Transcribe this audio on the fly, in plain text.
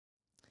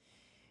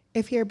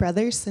If your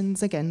brother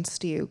sins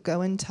against you, go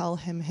and tell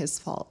him his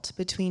fault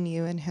between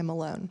you and him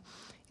alone.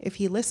 If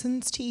he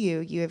listens to you,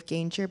 you have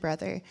gained your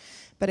brother.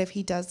 But if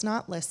he does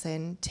not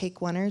listen, take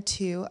one or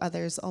two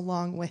others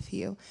along with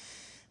you,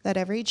 that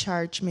every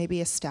charge may be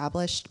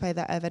established by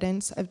the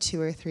evidence of 2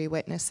 or 3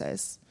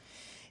 witnesses.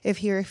 If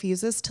he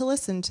refuses to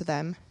listen to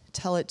them,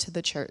 tell it to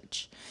the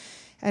church.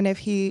 And if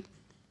he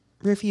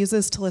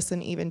refuses to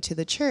listen even to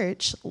the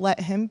church, let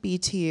him be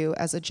to you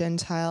as a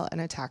Gentile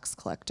and a tax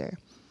collector.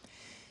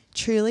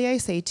 Truly I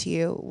say to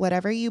you,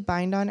 whatever you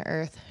bind on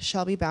earth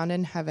shall be bound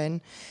in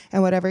heaven,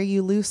 and whatever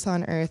you loose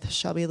on earth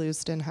shall be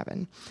loosed in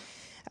heaven.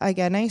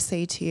 Again I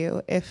say to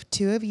you, if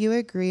 2 of you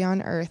agree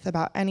on earth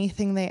about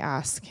anything they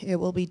ask, it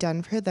will be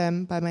done for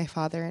them by my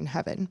Father in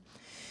heaven.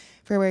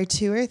 For where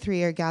 2 or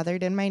 3 are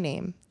gathered in my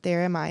name,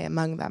 there am I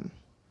among them.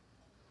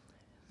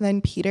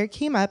 Then Peter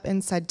came up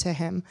and said to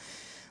him,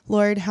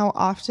 Lord, how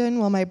often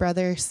will my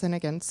brother sin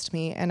against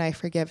me, and I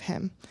forgive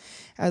him?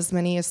 As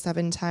many as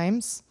 7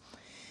 times?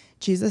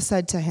 Jesus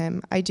said to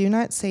him, I do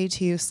not say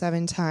to you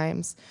 7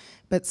 times,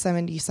 but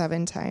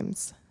 77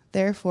 times.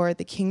 Therefore,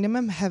 the kingdom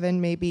of heaven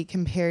may be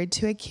compared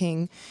to a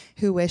king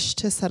who wished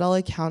to settle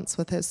accounts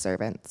with his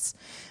servants.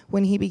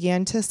 When he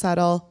began to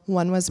settle,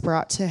 one was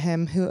brought to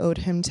him who owed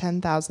him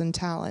 10,000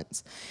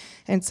 talents.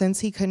 And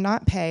since he could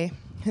not pay,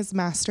 his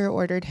master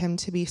ordered him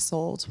to be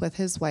sold with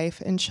his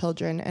wife and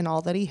children and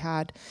all that he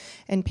had,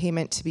 and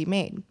payment to be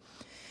made.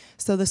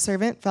 So the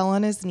servant fell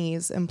on his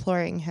knees,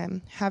 imploring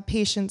him, have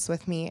patience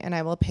with me, and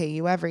I will pay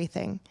you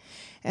everything.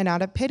 And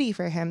out of pity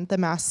for him, the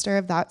master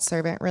of that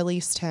servant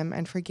released him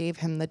and forgave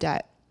him the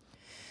debt.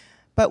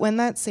 But when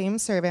that same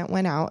servant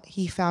went out,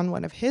 he found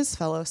one of his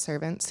fellow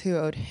servants who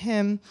owed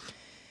him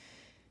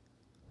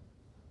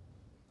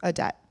a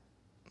debt.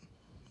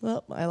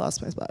 Well, I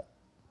lost my spot.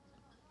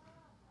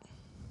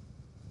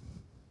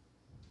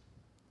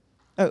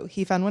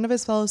 He found one of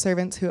his fellow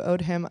servants who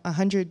owed him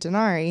 100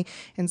 denarii,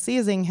 and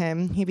seizing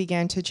him, he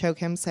began to choke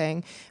him,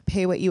 saying,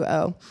 pay what you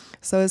owe.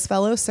 So his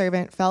fellow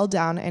servant fell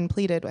down and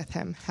pleaded with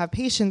him, have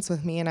patience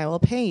with me, and I will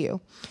pay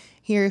you.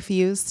 He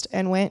refused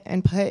and went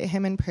and put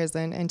him in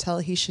prison until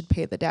he should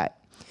pay the debt.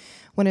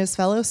 When his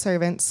fellow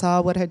servants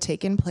saw what had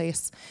taken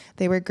place,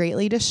 they were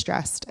greatly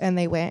distressed, and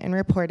they went and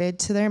reported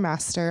to their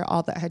master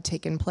all that had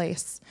taken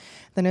place.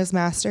 Then his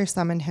master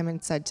summoned him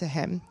and said to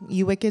him,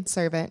 you wicked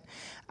servant,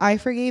 I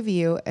forgave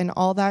you and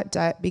all that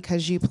debt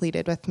because you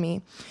pleaded with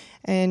me.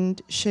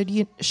 And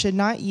should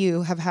not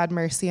you have had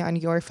mercy on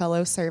your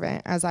fellow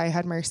servant as I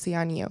had mercy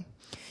on you?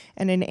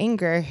 And in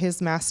anger,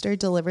 his master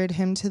delivered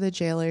him to the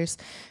jailers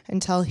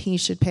until he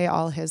should pay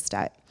all his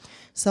debt.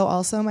 So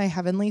also my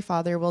heavenly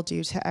Father will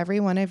do to every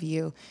one of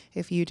you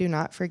if you do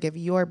not forgive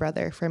your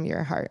brother from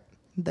your heart.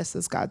 This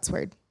is God's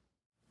word.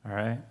 All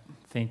right.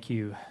 Thank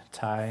you,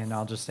 Ty. And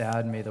I'll just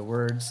add, may the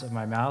words of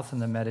my mouth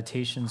and the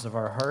meditations of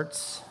our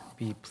hearts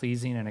be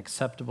pleasing and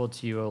acceptable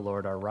to you, O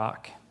Lord, our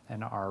rock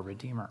and our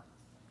Redeemer.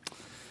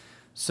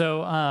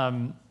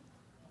 So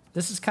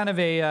this is kind of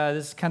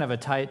a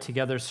tight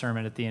together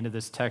sermon at the end of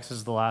this text. This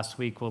is the last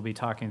week we'll be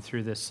talking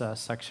through this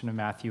section of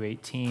Matthew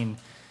 18.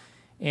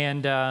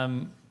 And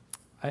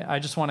I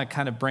just want to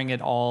kind of bring it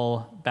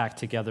all back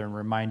together and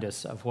remind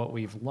us of what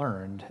we've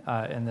learned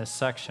in this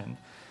section.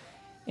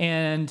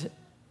 And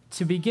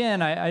to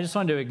begin, I just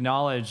wanted to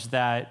acknowledge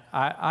that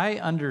I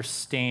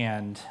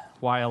understand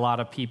why a lot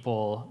of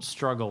people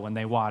struggle when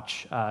they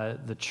watch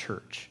the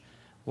church,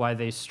 why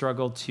they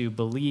struggle to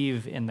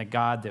believe in the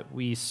God that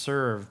we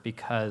serve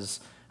because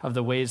of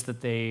the ways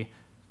that they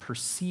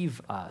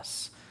perceive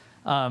us.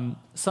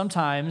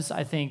 Sometimes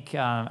I think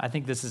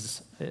this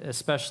is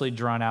especially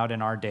drawn out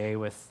in our day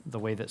with the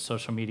way that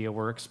social media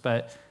works,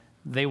 but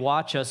they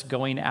watch us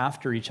going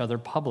after each other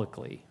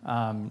publicly,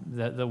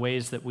 the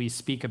ways that we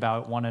speak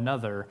about one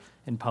another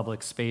in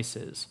public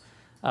spaces.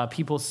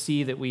 People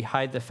see that we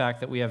hide the fact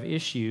that we have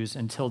issues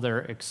until they're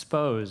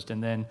exposed,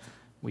 and then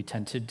we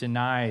tend to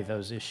deny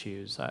those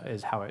issues,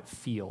 is how it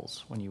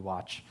feels when you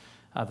watch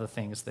the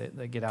things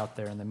that get out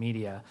there in the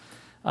media.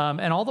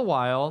 And all the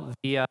while,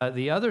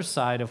 the other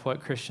side of what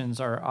Christians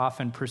are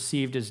often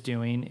perceived as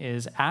doing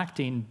is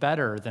acting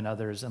better than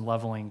others and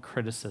leveling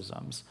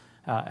criticisms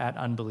at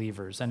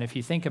unbelievers. And if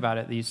you think about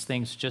it, these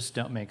things just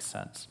don't make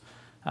sense.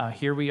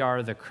 Here we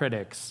are, the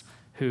critics,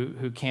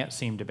 who can't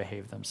seem to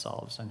behave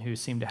themselves and who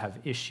seem to have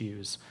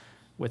issues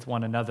with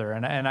one another.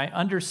 And I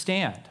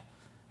understand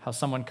how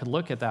someone could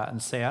look at that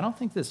and say, I don't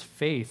think this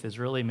faith is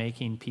really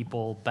making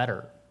people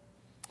better.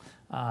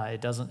 It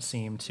doesn't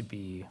seem to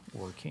be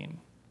working.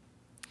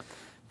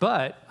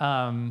 But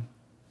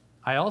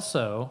I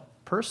also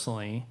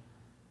personally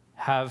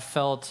have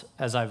felt,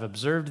 as I've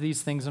observed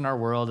these things in our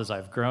world, as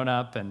I've grown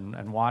up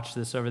and watched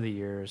this over the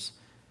years,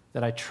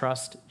 that I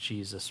trust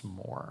Jesus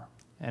more.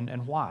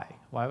 And why?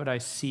 Why would I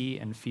see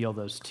and feel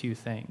those two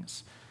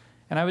things?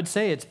 And I would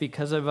say it's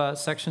because of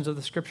sections of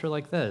the scripture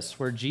like this,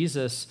 where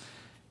Jesus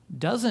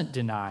doesn't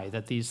deny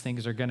that these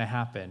things are going to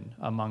happen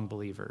among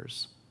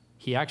believers.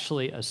 He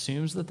actually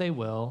assumes that they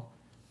will,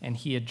 and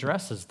he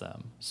addresses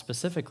them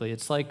specifically.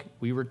 It's like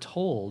we were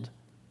told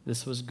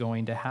this was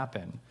going to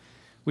happen.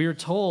 We are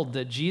told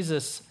that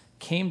Jesus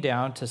came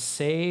down to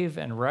save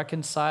and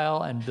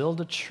reconcile and build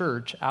a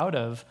church out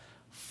of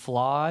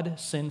flawed,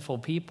 sinful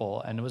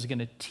people, and was going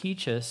to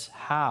teach us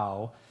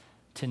how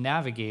to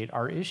navigate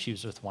our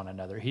issues with one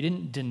another. He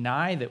didn't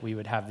deny that we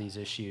would have these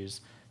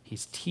issues.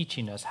 He's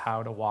teaching us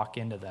how to walk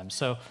into them.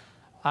 So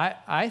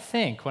I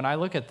think when I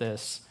look at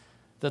this,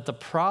 that the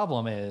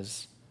problem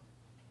is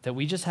that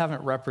we just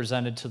haven't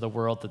represented to the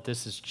world that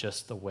this is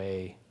just the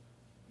way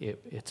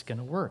it's going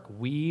to work.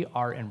 We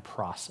are in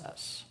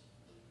process.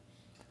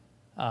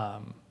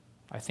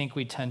 I think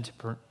we tend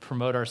to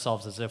promote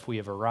ourselves as if we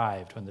have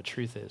arrived when the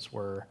truth is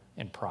we're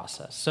in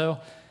process. So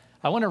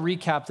I want to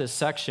recap this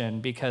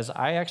section because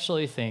I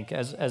actually think,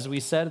 as we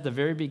said at the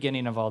very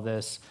beginning of all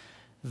this,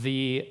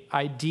 the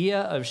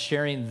idea of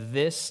sharing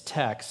this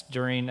text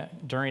during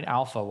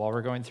Alpha, while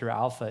we're going through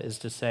Alpha, is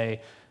to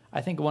say,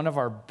 I think one of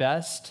our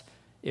best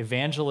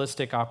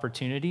evangelistic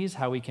opportunities,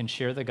 how we can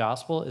share the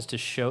gospel, is to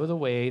show the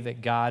way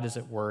that God is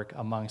at work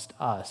amongst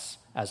us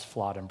as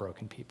flawed and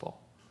broken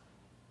people.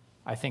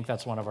 I think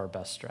that's one of our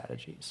best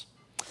strategies.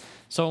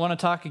 So I want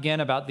to talk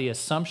again about the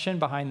assumption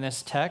behind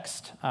this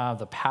text,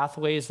 the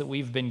pathways that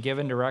we've been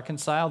given to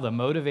reconcile, the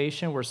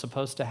motivation we're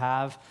supposed to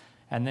have,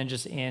 and then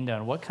just end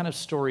on what kind of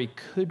story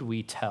could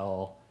we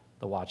tell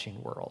the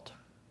watching world.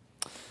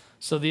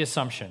 So the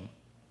assumption,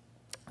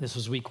 this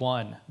was week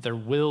 1, there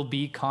will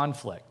be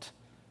conflict.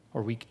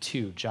 Or week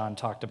 2, John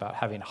talked about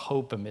having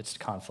hope amidst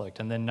conflict.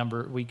 And then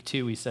week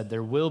 2, he said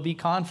there will be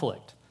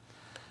conflict.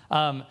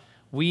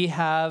 We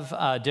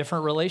have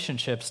different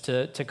relationships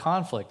to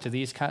conflict, to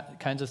these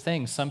kinds of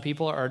things. Some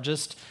people are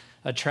just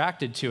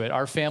attracted to it.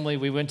 Our family,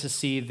 we went to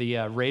see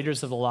the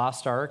Raiders of the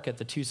Lost Ark at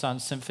the Tucson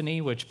Symphony,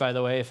 which, by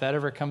the way, if that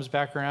ever comes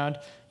back around,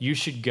 you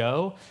should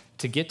go.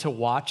 To get to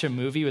watch a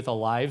movie with a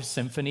live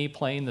symphony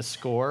playing the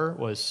score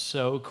was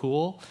so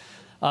cool.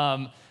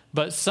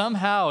 But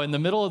somehow, in the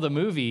middle of the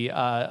movie,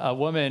 a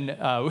woman,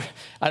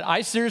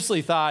 I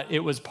seriously thought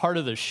it was part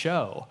of the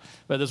show,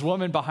 but this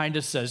woman behind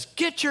us says,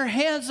 "Get your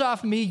hands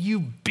off me, you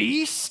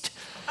beast!"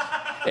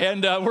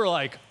 And we're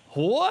like,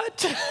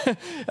 what?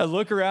 And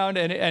look around,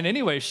 and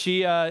anyway,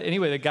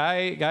 the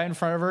guy in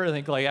front of her, I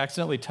think,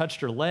 accidentally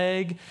touched her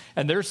leg,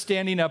 and they're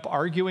standing up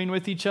arguing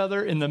with each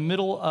other in the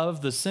middle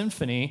of the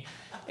symphony.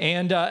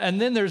 And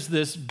then there's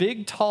this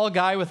big, tall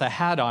guy with a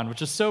hat on,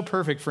 which is so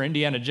perfect for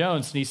Indiana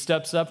Jones. And he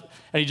steps up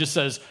and he just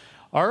says,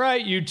 "All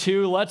right, you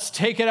two, let's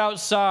take it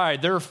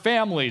outside. There are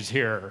families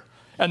here."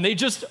 And they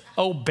just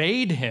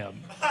obeyed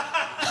him.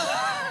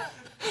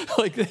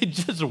 They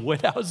just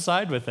went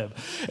outside with him.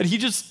 And he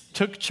just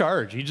took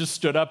charge. He just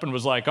stood up and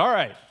was like, "All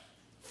right,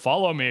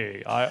 follow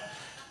me."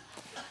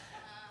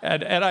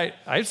 And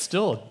I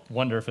still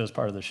wonder if it was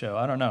part of the show.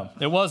 I don't know.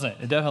 It wasn't.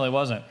 It definitely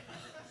wasn't.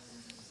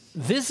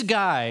 This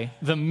guy,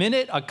 the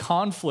minute a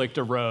conflict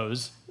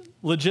arose,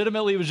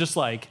 legitimately was just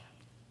like,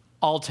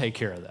 "I'll take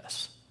care of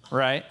this,"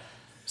 right?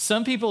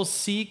 Some people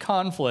see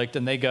conflict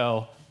and they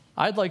go,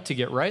 "I'd like to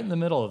get right in the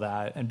middle of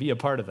that and be a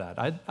part of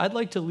that. I'd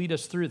like to lead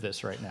us through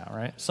this right now,"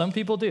 right? Some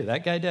people do.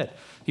 That guy did.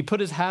 He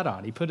put his hat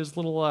on. He put his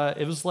little,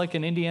 it was like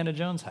an Indiana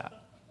Jones hat.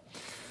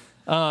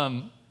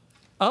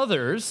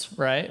 Others,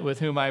 right, with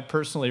whom I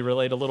personally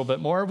relate a little bit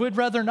more, would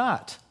rather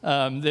not.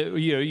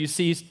 You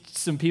see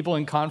some people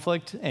in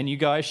conflict, and you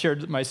guys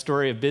shared my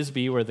story of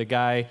Bisbee, where the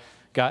guy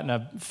got in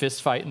a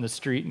fist fight in the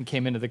street and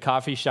came into the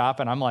coffee shop,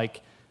 and I'm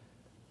like,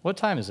 "What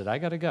time is it? I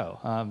got to go.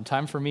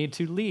 Time for me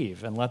to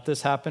leave and let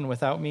this happen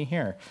without me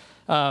here."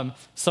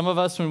 Some of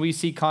us, when we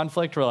see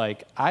conflict, we're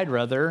like, "I'd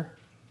rather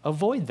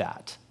avoid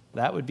that.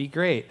 That would be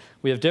great."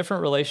 We have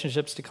different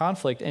relationships to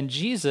conflict, and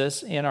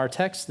Jesus, in our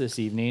text this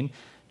evening,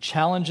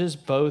 challenges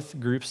both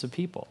groups of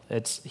people.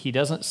 He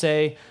doesn't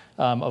say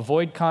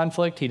avoid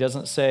conflict. He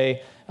doesn't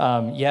say,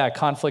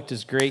 conflict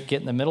is great, get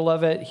in the middle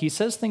of it. He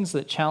says things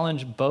that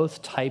challenge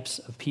both types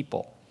of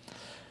people.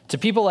 To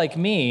people like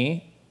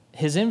me,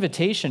 his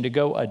invitation to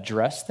go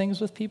address things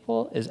with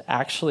people is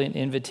actually an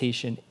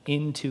invitation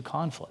into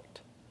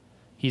conflict.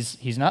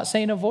 He's not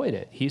saying avoid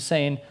it. He's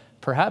saying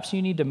perhaps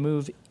you need to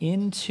move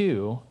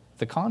into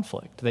the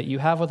conflict that you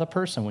have with a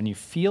person. When you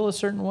feel a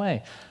certain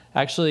way,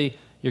 actually,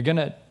 you're going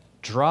to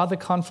draw the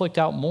conflict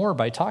out more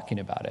by talking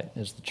about it,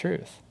 is the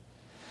truth.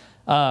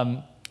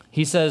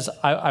 He says,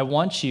 I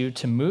want you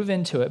to move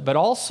into it, but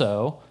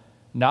also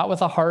not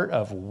with a heart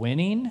of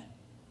winning,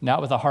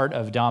 not with a heart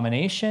of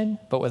domination,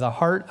 but with a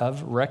heart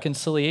of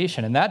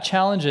reconciliation. And that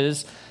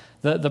challenges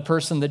the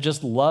person that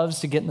just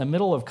loves to get in the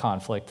middle of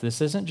conflict.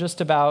 This isn't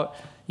just about,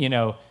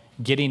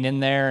 getting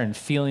in there and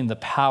feeling the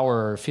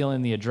power or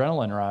feeling the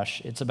adrenaline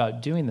rush. It's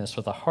about doing this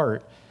with a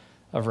heart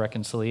of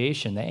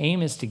reconciliation. The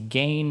aim is to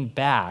gain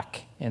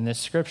back, in this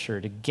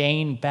scripture, to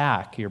gain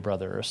back your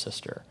brother or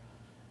sister.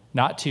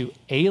 Not to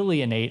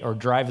alienate or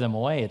drive them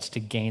away, it's to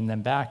gain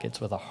them back.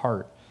 It's with a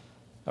heart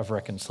of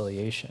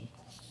reconciliation.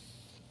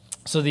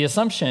 So the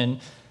assumption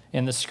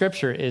in the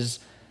scripture is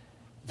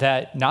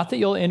that not that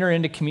you'll enter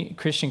into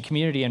Christian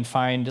community and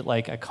find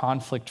a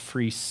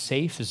conflict-free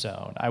safe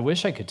zone. I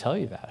wish I could tell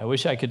you that. I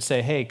wish I could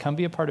say, "Hey, come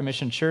be a part of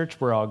Mission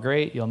Church. We're all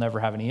great. You'll never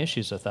have any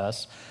issues with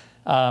us."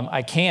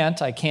 I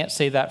can't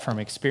say that from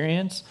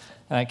experience,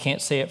 and I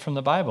can't say it from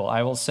the Bible.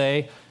 I will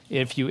say,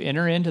 if you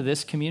enter into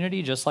this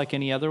community just like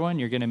any other one,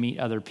 you're going to meet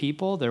other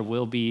people. There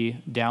will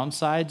be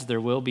downsides.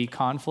 There will be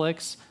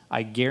conflicts.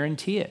 I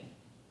guarantee it.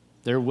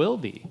 There will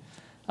be.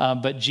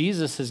 But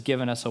Jesus has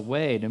given us a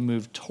way to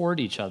move toward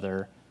each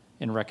other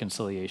in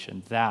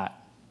reconciliation that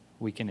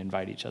we can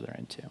invite each other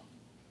into.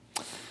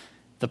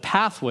 The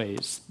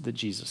pathways that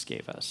Jesus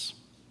gave us,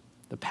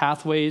 the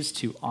pathways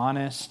to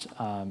honest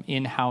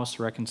in-house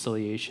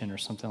reconciliation or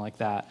something like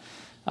that,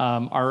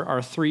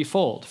 are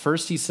threefold.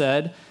 First, he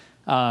said,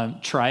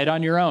 try it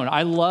on your own.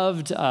 I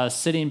loved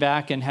sitting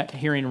back and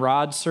hearing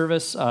Rod's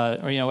service,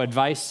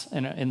 advice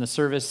in the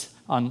service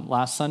on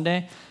last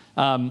Sunday.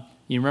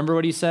 You remember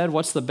what he said?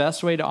 What's the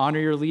best way to honor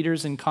your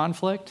leaders in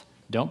conflict?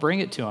 Don't bring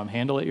it to them.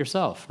 Handle it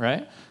yourself,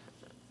 right?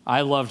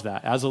 I loved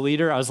that. As a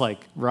leader, I was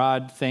like,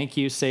 Rod, thank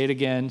you. Say it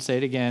again. Say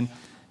it again.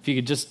 If you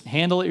could just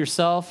handle it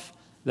yourself,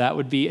 that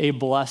would be a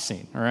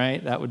blessing, all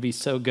right? That would be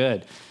so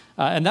good.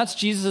 And that's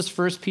Jesus'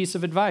 first piece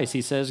of advice.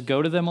 He says,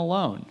 go to them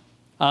alone.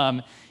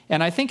 And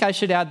I think I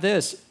should add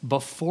this,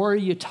 before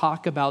you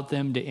talk about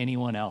them to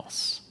anyone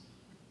else,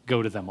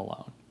 go to them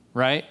alone,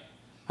 right?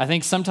 I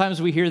think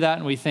sometimes we hear that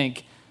and we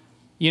think,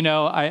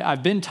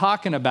 I've been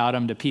talking about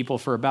them to people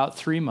for about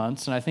 3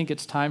 months, and I think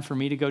it's time for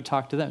me to go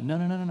talk to them.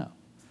 No.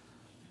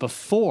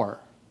 Before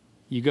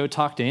you go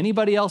talk to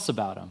anybody else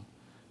about them,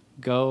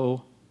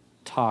 go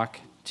talk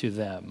to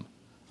them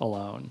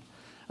alone.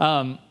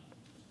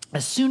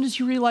 As soon as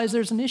you realize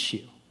there's an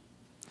issue.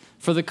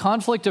 For the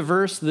conflict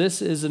averse,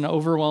 this is an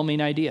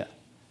overwhelming idea,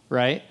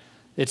 right?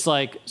 It's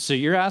like, so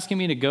you're asking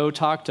me to go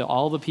talk to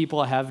all the people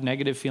I have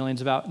negative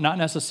feelings about? Not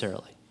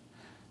necessarily.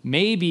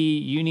 Maybe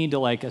you need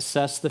to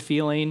assess the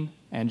feeling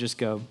and just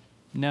go,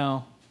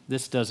 no,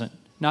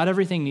 not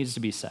everything needs to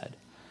be said.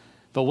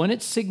 But when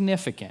it's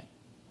significant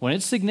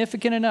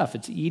enough,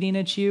 it's eating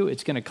at you,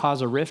 it's going to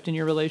cause a rift in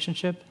your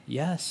relationship,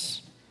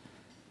 yes,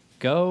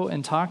 go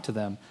and talk to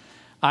them.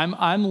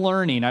 I'm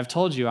learning, I've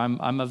told you,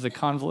 I'm of the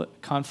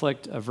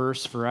conflict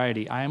averse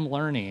variety. I am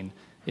learning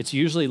it's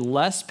usually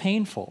less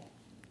painful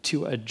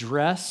to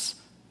address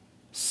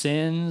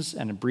sins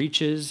and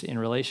breaches in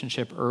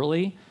relationship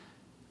early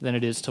than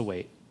it is to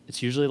wait.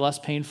 It's usually less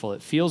painful.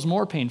 It feels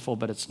more painful,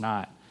 but it's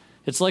not.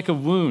 It's like a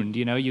wound,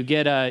 you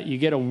get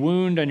a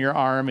wound on your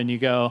arm and you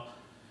go,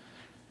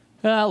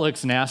 it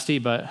looks nasty,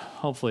 but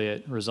hopefully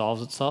it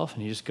resolves itself,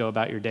 and you just go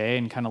about your day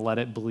and kind of let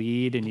it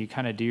bleed, and you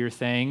kind of do your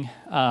thing.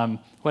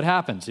 What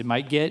happens? It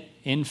might get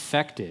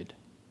infected.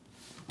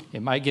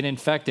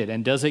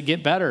 And does it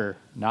get better?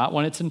 Not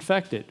when it's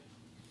infected.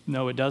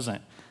 No, it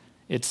doesn't.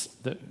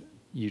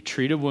 You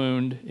treat a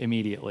wound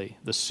immediately.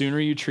 The sooner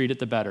you treat it,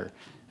 the better.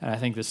 And I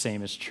think the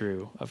same is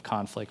true of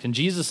conflict. And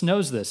Jesus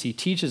knows this. He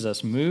teaches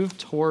us, move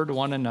toward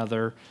one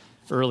another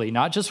early,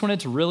 not just when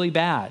it's really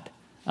bad.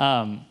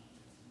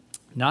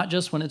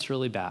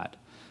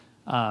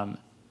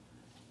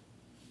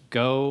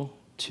 Go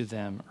to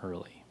them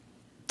early.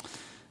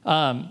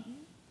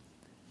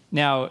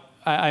 Now,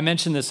 I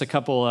mentioned this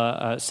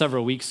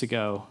several weeks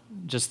ago,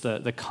 just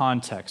the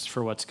context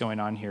for what's going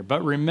on here.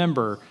 But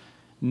remember,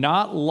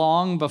 not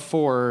long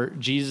before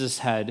Jesus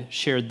had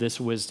shared this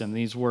wisdom,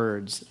 these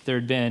words, there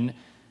had been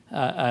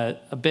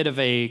a bit of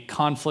a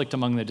conflict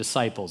among the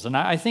disciples. And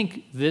I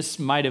think this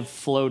might have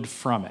flowed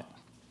from it.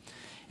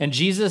 And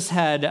Jesus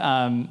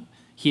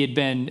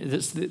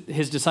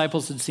his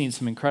disciples had seen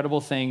some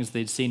incredible things.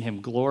 They'd seen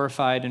him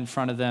glorified in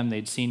front of them.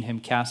 They'd seen him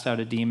cast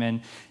out a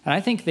demon. And I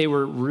think they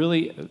were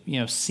really,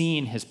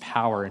 seeing his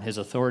power and his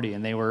authority.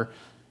 And they were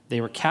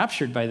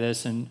captured by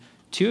this. And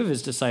two of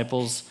his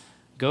disciples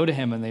go to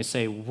him and they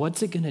say,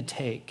 what's it going to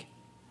take?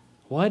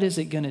 What is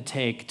it going to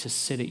take to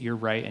sit at your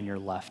right and your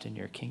left in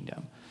your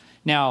kingdom?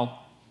 Now,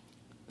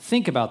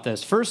 think about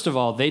this. First of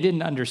all, they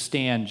didn't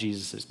understand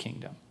Jesus'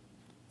 kingdom.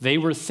 They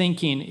were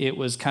thinking it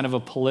was kind of a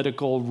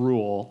political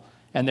rule,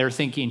 and they're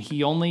thinking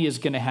he only is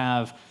going to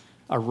have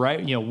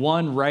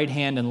one right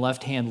hand and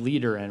left hand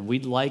leader, and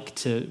we'd like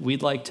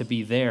to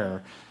be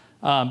there.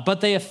 But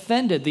they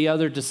offended the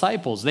other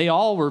disciples. They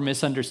all were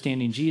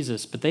misunderstanding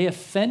Jesus, but they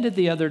offended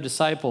the other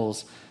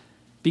disciples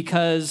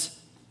because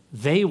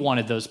they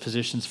wanted those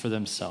positions for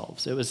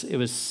themselves. It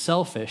was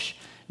selfish.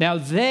 Now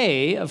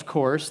they, of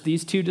course,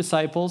 these two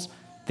disciples,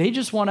 they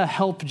just want to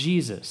help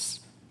Jesus.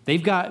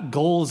 They've got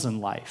goals in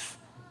life.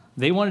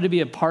 They wanted to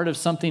be a part of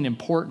something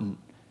important,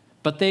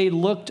 but they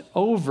looked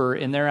over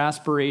in their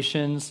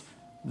aspirations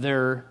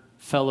their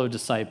fellow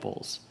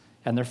disciples,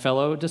 and their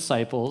fellow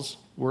disciples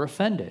were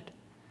offended.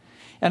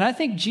 And I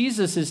think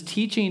Jesus is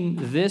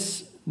teaching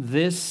this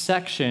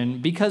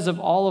section because of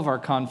all of our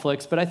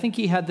conflicts, but I think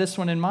he had this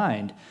one in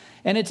mind.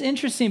 And it's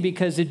interesting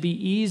because it'd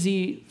be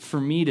easy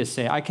for me to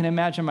say, I can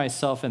imagine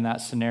myself in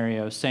that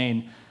scenario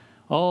saying,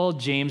 oh,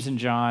 James and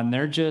John,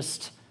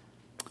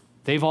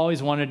 they've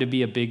always wanted to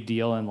be a big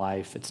deal in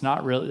life. It's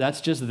not really,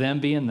 that's just them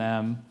being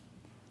them.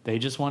 They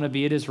just want to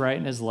be at his right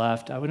and his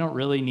left. We don't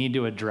really need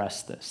to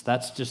address this.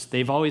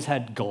 They've always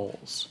had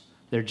goals.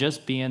 They're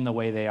just being the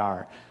way they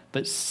are.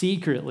 But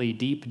secretly,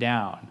 deep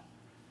down,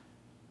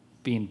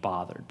 being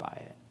bothered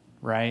by it,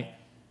 right?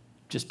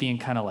 Just being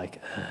kind of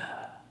like,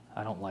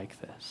 I don't like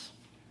this.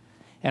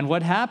 And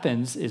what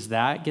happens is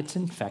that gets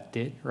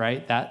infected,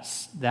 right?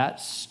 That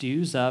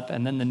stews up,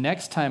 and then the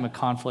next time a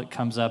conflict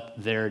comes up,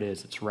 there it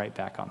is. It's right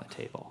back on the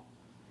table.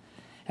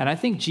 And I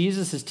think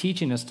Jesus is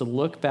teaching us to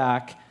look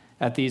back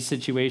at these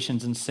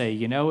situations and say,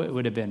 it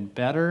would have been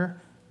better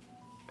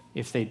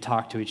if they'd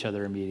talked to each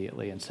other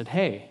immediately and said,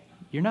 hey,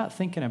 you're not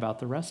thinking about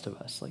the rest of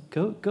us. Like,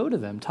 go to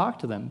them, talk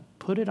to them,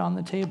 put it on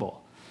the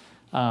table.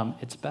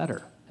 It's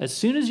better. As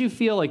soon as you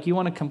feel like you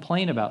want to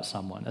complain about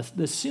someone,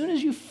 as soon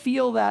as you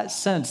feel that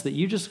sense that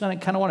you just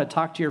kind of want to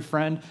talk to your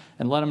friend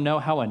and let them know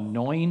how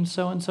annoying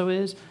so-and-so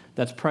is,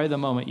 that's probably the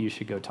moment you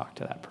should go talk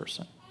to that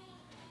person.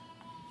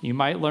 You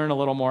might learn a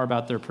little more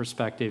about their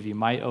perspective. You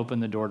might open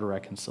the door to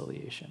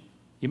reconciliation.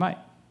 You might.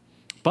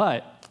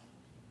 But,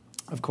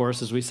 of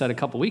course, as we said a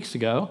couple weeks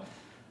ago,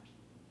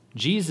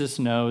 Jesus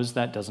knows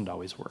that doesn't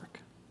always work.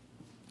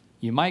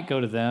 You might go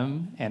to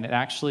them, and it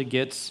actually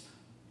gets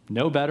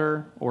no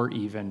better or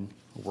even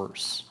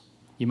worse.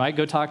 You might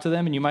go talk to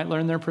them, and you might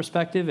learn their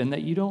perspective, and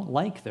that you don't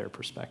like their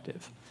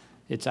perspective.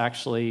 It's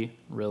actually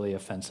really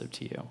offensive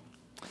to you.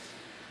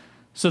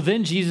 So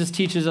then Jesus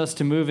teaches us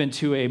to move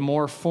into a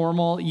more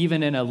formal,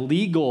 even in a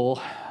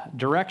legal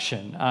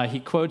direction.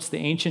 He quotes the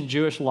ancient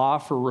Jewish law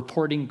for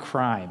reporting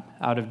crime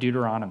out of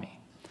Deuteronomy.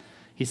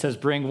 He says,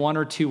 bring 1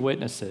 or 2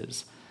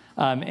 witnesses.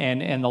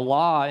 And the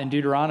law in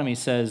Deuteronomy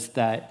says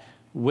that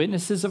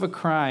witnesses of a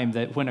crime,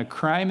 that when a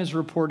crime is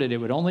reported, it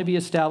would only be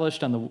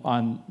established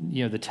on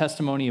the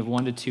testimony of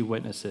 1 to 2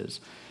 witnesses.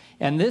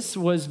 And this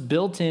was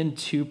built in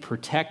to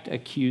protect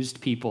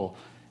accused people.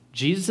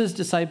 Jesus'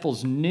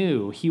 disciples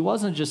knew he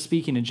wasn't just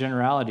speaking in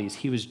generalities.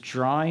 He was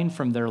drawing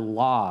from their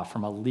law,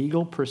 from a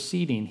legal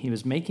proceeding. He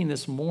was making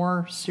this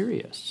more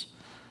serious.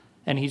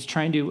 And he's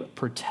trying to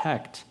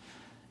protect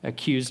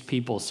accused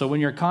people. So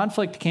when your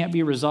conflict can't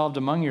be resolved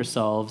among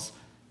yourselves,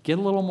 get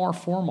a little more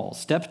formal.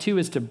 Step 2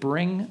 is to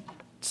bring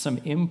some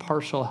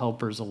impartial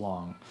helpers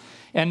along.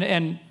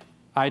 And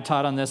I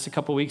taught on this a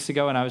couple weeks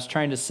ago, and I was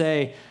trying to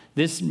say,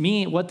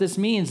 what this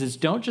means is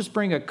don't just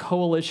bring a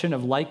coalition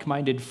of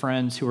like-minded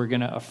friends who are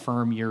going to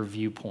affirm your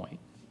viewpoint.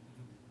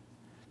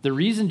 The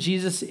reason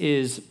Jesus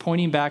is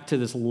pointing back to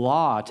this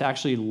law, to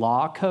actually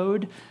law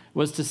code,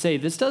 was to say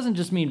this doesn't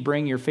just mean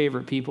bring your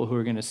favorite people who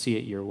are going to see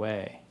it your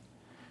way.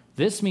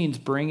 This means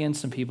bring in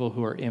some people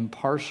who are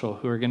impartial,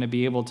 who are going to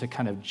be able to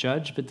kind of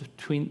judge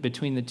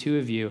between the two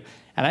of you.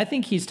 And I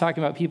think he's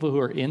talking about people who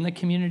are in the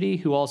community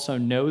who also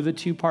know the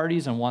two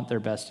parties and want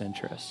their best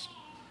interests.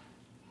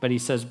 But he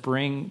says,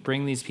 bring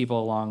these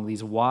people along,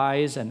 these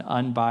wise and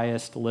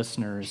unbiased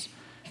listeners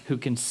who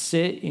can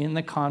sit in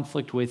the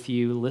conflict with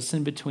you,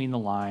 listen between the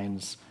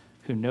lines,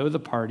 who know the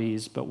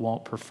parties but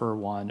won't prefer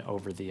one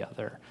over the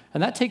other.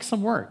 And that takes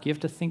some work. You have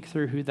to think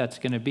through who that's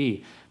going to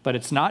be. But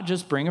it's not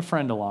just bring a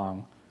friend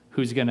along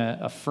who's going to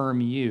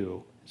affirm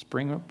you. It's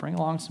bring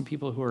along some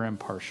people who are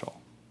impartial.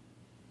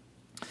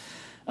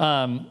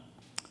 Then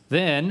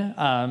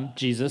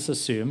Jesus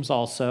assumes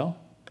also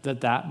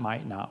that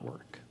might not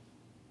work.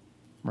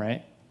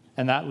 Right?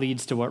 And that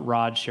leads to what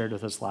Rod shared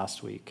with us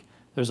last week.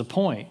 There's a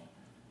point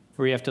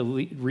where you have to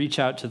reach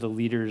out to the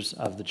leaders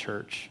of the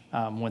church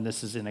when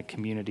this is in a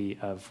community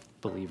of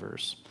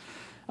believers.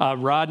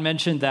 Rod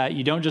mentioned that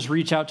you don't just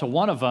reach out to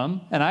one of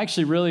them, and I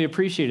actually really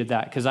appreciated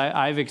that because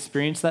I've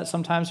experienced that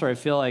sometimes where I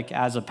feel like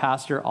as a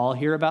pastor, I'll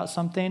hear about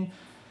something,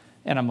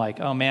 and I'm like,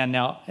 oh man,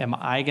 now am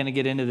I going to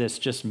get into this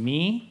just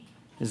me?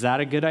 Is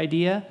that a good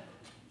idea?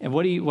 And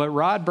what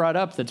Rod brought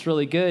up that's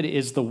really good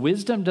is the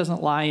wisdom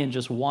doesn't lie in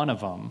just one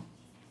of them,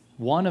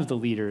 one of the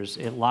leaders.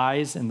 It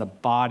lies in the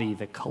body,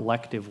 the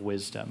collective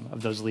wisdom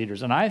of those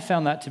leaders. And I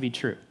found that to be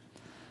true.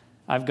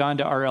 I've gone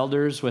to our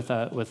elders with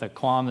a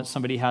qualm that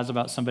somebody has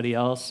about somebody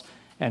else,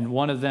 and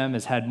one of them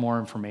has had more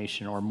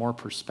information or more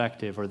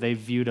perspective, or they've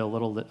viewed a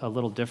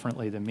little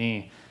differently than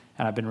me,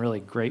 and I've been really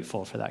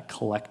grateful for that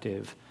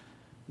collective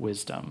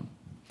wisdom.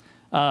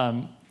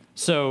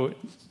 So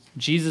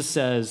Jesus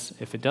says,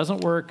 if it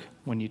doesn't work,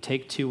 when you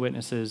take 2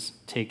 witnesses,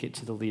 take it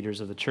to the leaders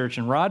of the church.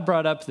 And Rod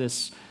brought up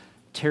this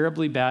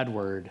terribly bad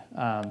word,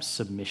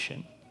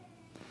 submission.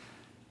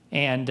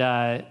 And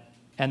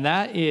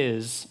that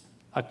is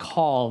a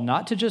call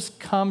not to just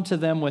come to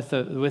them with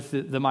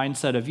the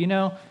mindset of,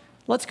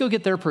 let's go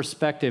get their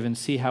perspective and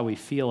see how we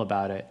feel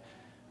about it.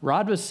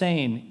 Rod was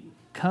saying,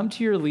 come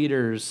to your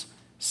leaders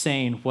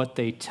saying, what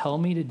they tell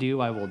me to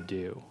do, I will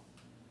do.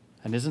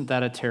 And isn't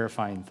that a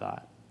terrifying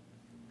thought?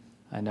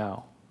 I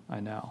know.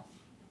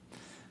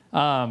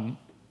 I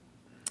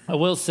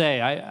will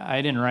say,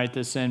 I didn't write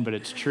this in, but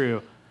it's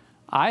true.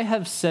 I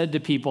have said to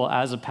people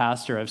as a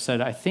pastor,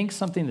 I think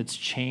something that's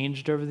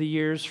changed over the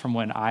years from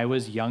when I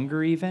was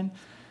younger even,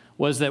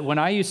 was that when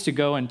I used to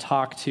go and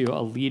talk to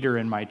a leader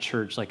in my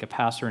church, like a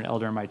pastor and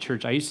elder in my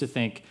church, I used to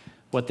think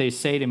what they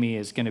say to me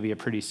is going to be a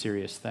pretty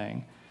serious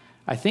thing.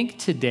 I think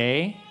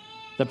today,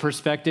 the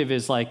perspective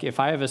is like, if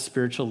I have a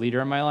spiritual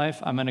leader in my life,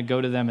 I'm going to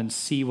go to them and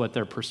see what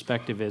their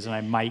perspective is, and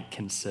I might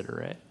consider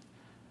it.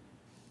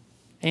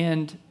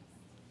 And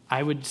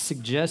I would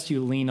suggest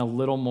you lean a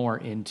little more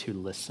into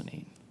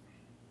listening.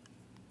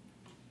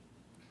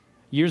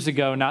 Years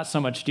ago, not so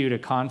much due to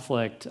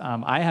conflict,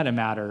 I had a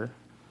matter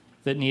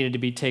that needed to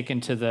be taken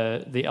to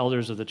the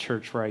elders of the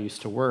church where I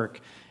used to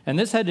work. And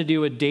this had to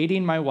do with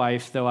dating my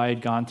wife, though I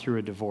had gone through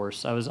a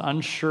divorce. I was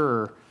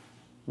unsure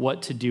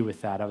what to do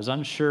with that. I was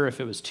unsure if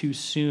it was too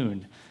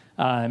soon.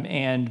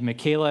 And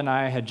Michaela and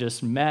I had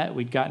just met.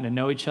 We'd gotten to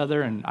know each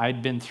other, and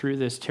I'd been through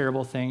this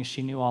terrible thing.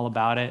 She knew all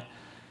about it.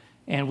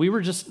 And we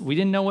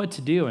didn't know what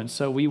to do. And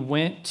so we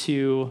went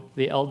to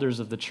the elders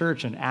of the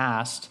church and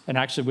asked, and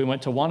actually we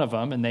went to one of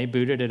them and they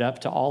booted it up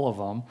to all of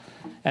them.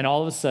 And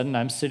all of a sudden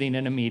I'm sitting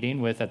in a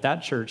meeting with, at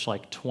that church,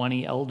 like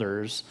 20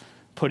 elders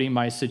putting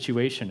my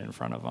situation in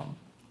front of them.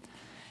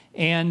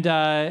 And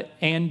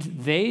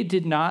they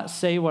did not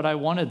say what I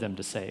wanted them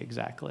to say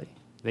exactly.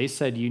 They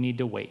said, you need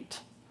to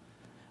wait.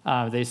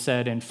 They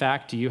said, in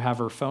fact, do you have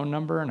her phone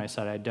number? And I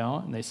said, I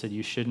don't. And they said,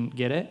 you shouldn't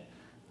get it.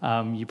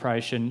 You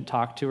probably shouldn't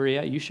talk to her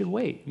yet. You should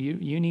wait.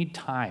 You need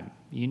time.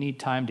 You need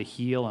time to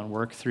heal and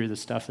work through the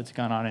stuff that's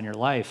gone on in your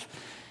life.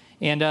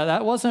 And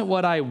that wasn't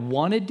what I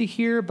wanted to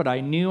hear, but I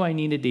knew I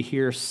needed to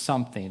hear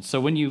something. So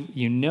when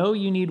you know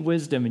you need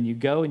wisdom and you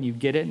go and you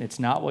get it and it's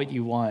not what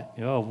you want,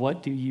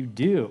 what do you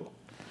do?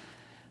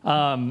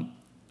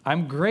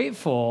 I'm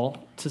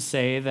grateful to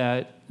say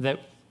that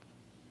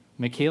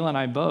Michaela and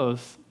I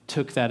both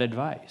took that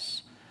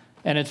advice.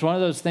 And it's one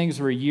of those things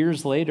where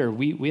years later,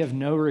 we have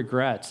no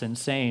regrets in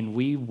saying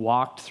we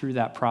walked through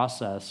that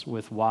process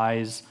with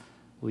wise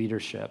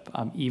leadership,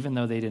 even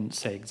though they didn't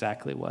say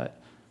exactly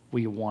what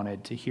we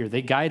wanted to hear.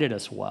 They guided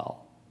us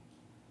well.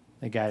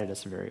 They guided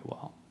us very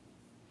well.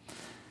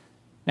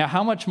 Now,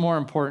 how much more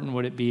important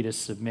would it be to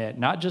submit?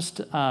 Not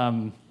just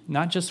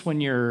when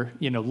you're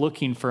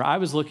looking for, I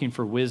was looking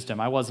for wisdom.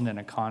 I wasn't in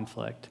a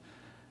conflict.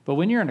 But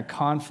when you're in a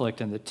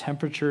conflict and the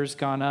temperature's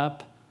gone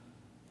up,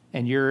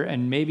 and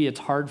maybe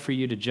it's hard for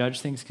you to judge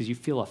things because you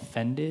feel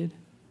offended,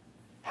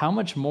 how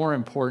much more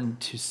important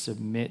to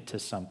submit to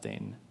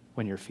something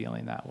when you're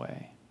feeling that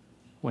way,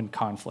 when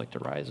conflict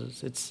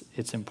arises?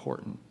 It's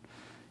important.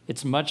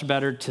 It's much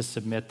better to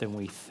submit than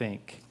we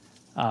think,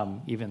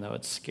 even though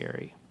it's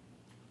scary.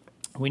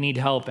 We need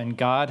help, and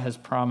God has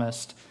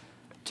promised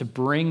to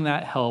bring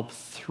that help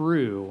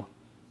through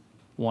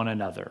one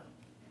another.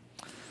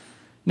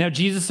 Now,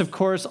 Jesus, of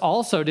course,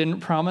 also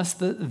didn't promise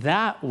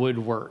that would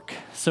work.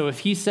 So if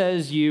he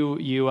says you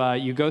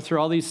go through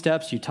all these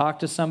steps, you talk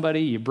to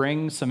somebody, you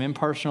bring some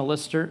impartial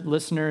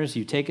listeners,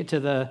 you take it to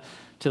the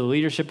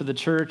leadership of the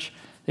church,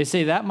 they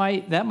say that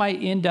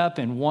might end up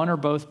in one or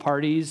both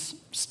parties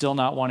still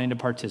not wanting to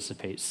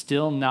participate,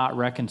 still not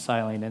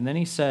reconciling. And then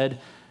he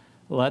said,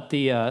 let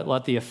the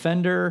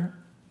offender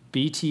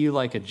be to you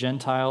like a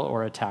Gentile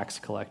or a tax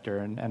collector.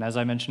 And as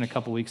I mentioned a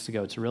couple weeks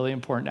ago, it's really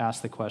important to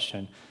ask the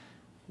question,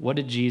 what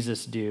did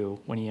Jesus do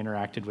when he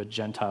interacted with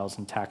Gentiles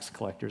and tax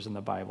collectors in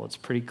the Bible? It's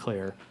pretty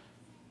clear.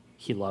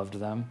 He loved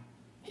them.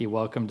 He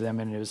welcomed them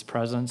into his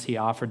presence. He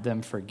offered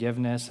them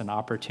forgiveness and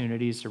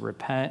opportunities to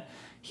repent.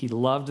 He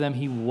loved them.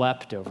 He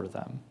wept over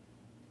them.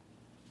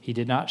 He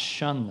did not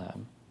shun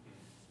them,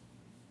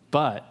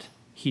 but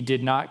he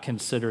did not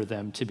consider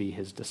them to be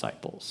his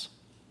disciples.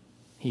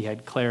 He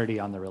had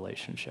clarity on the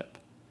relationship.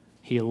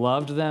 He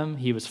loved them.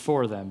 He was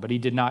for them, but he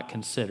did not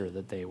consider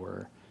that they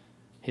were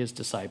his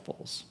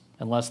disciples,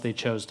 unless they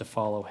chose to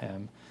follow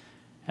him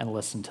and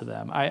listen to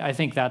them. I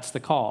think that's the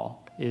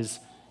call, is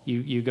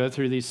you go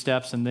through these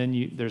steps and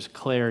then there's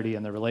clarity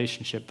in the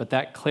relationship, but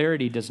that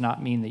clarity does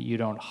not mean that you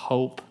don't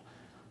hope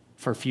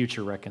for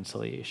future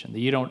reconciliation,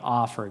 that you don't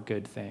offer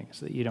good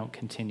things, that you don't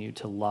continue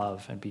to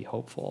love and be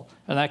hopeful.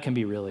 And that can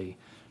be really,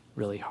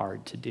 really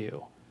hard to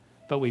do.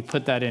 But we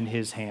put that in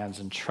his hands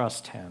and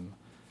trust him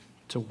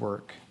to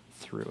work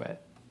through it.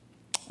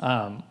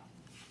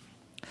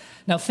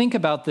 Now think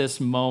about this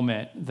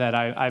moment that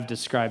I've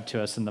described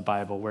to us in the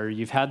Bible, where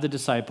you've had the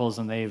disciples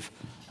and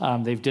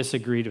they've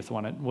disagreed with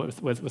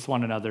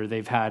one another.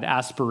 They've had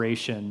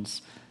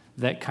aspirations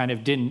that kind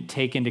of didn't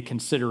take into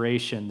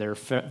consideration their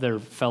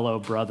fellow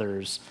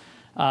brothers.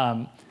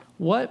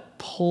 What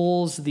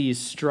pulls these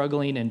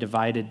struggling and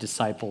divided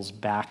disciples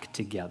back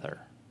together?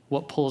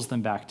 What pulls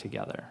them back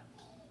together?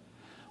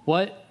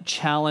 What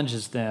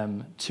challenges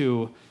them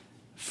to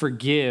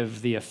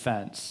forgive the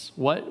offense?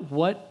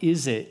 What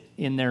is it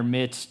in their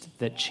midst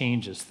that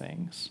changes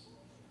things?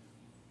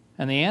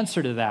 And the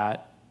answer to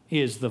that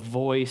is the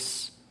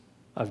voice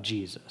of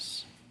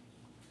Jesus.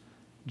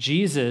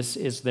 Jesus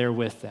is there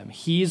with them.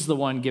 He's the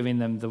one giving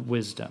them the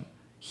wisdom.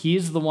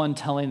 He's the one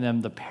telling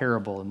them the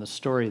parable and the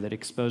story that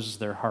exposes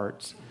their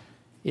hearts.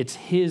 It's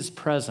his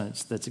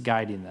presence that's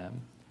guiding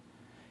them.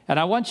 And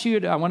I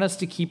want us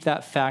to keep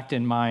that fact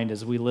in mind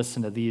as we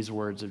listen to these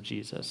words of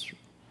Jesus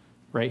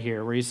right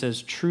here, where he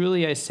says,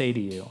 "Truly I say to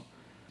you,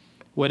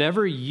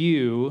 whatever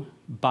you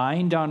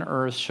bind on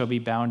earth shall be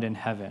bound in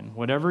heaven.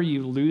 Whatever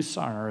you loose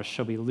on earth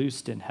shall be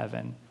loosed in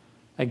heaven.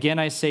 Again,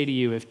 I say to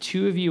you, if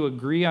two of you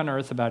agree on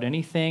earth about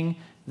anything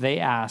they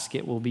ask,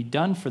 it will be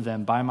done for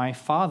them by my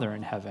Father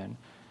in heaven.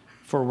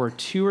 For where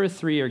two or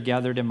three are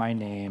gathered in my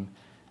name,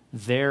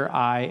 there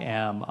I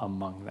am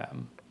among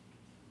them.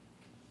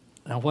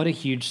 Now, what a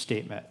huge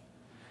statement.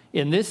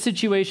 In this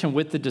situation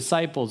with the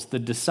disciples, the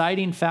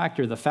deciding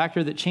factor, the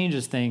factor that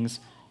changes things,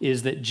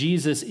 is that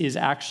Jesus is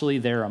actually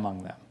there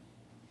among them.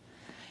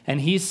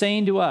 And he's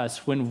saying to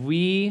us, when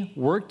we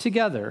work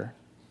together,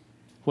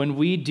 when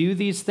we do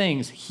these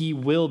things, he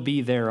will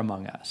be there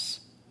among us.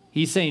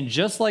 He's saying,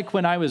 just like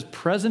when I was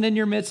present in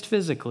your midst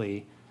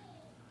physically,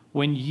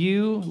 when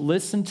you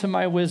listen to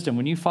my wisdom,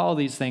 when you follow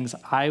these things,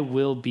 I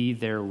will be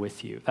there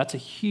with you. That's a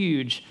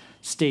huge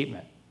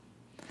statement.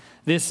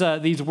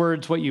 These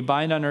words, what you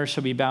bind on earth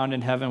shall be bound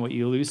in heaven, what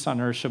you loose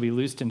on earth shall be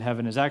loosed in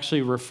heaven, is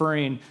actually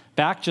referring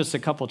back just a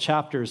couple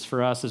chapters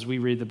for us as we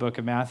read the book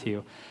of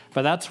Matthew.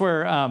 But that's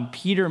where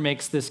Peter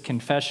makes this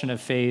confession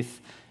of faith,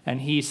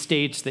 and he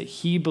states that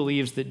he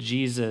believes that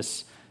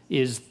Jesus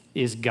is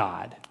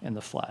God in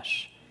the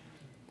flesh.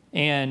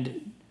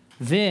 And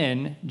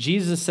then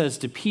Jesus says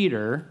to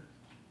Peter,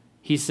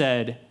 he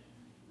said,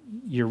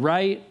 you're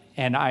right,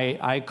 and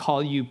I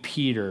call you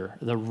Peter,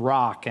 the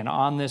rock, and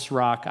on this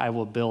rock I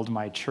will build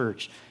my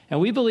church. And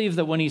we believe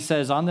that when he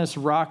says, on this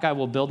rock I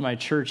will build my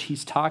church,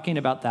 he's talking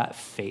about that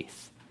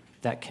faith,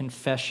 that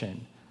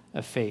confession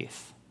of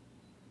faith.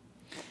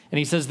 And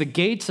he says, the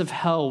gates of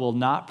hell will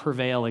not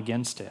prevail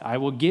against it. I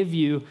will give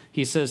you,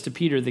 he says to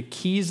Peter, the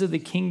keys of the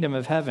kingdom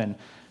of heaven.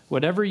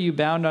 Whatever you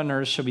bound on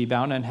earth shall be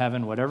bound in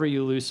heaven. Whatever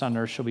you loose on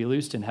earth shall be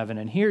loosed in heaven.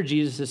 And here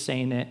Jesus is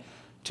saying it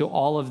to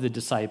all of the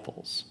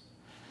disciples.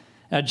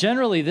 Now,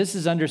 generally, this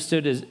is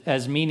understood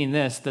as meaning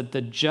this, that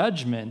the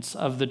judgments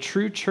of the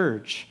true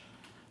church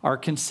are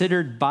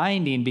considered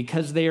binding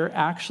because they are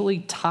actually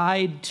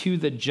tied to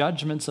the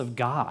judgments of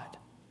God.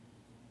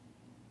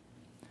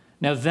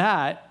 Now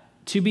that,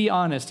 to be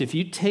honest, if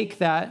you take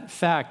that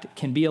fact,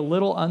 can be a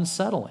little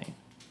unsettling.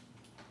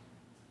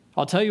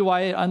 I'll tell you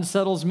why it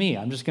unsettles me.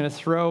 I'm just going to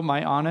throw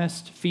my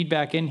honest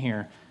feedback in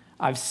here.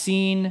 I've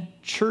seen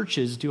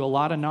churches do a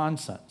lot of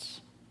nonsense.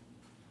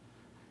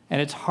 And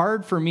it's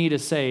hard for me to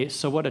say,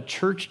 so what a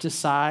church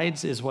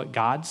decides is what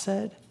God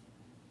said?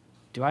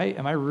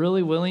 Am I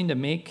really willing to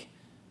make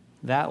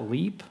that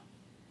leap?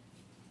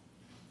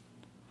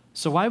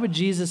 So why would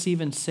Jesus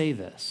even say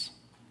this?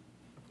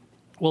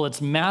 Well,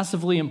 it's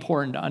massively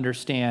important to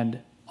understand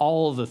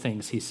all of the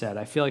things he said.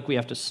 I feel like we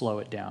have to slow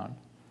it down.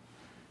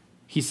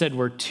 He said,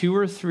 where 2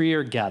 or 3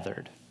 are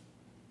gathered,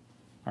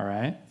 all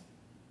right?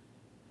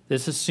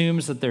 This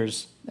assumes that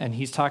and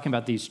he's talking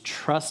about these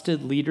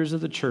trusted leaders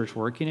of the church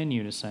working in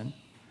unison.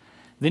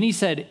 Then he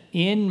said,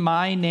 in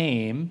my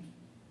name,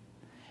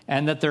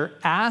 and that they're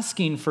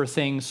asking for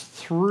things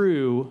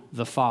through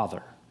the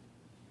Father.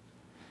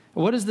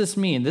 What does this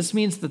mean? This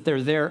means that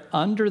they're there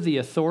under the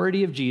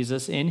authority of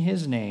Jesus in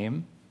his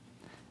name,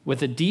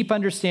 with a deep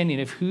understanding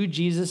of who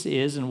Jesus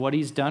is and what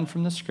he's done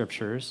from the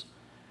scriptures,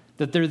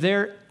 that they're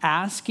there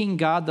asking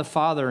God the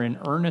Father in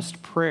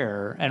earnest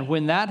prayer. And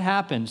when that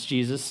happens,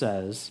 Jesus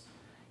says,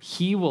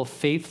 he will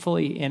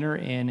faithfully enter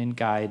in and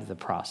guide the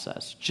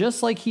process,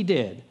 just like he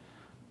did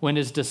when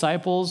his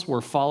disciples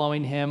were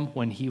following him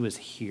when he was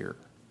here.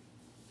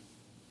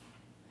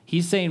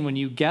 He's saying, when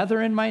you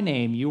gather in my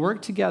name, you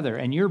work together,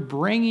 and you're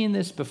bringing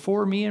this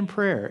before me in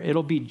prayer,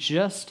 it'll be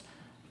just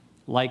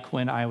like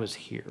when I was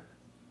here.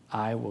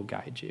 I will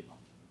guide you.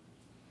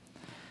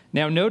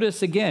 Now,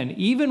 notice again,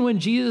 even when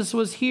Jesus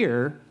was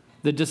here,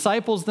 the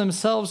disciples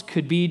themselves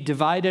could be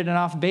divided and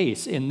off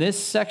base. In this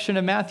section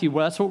of Matthew,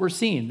 well, that's what we're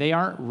seeing. They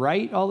aren't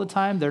right all the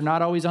time. They're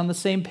not always on the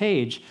same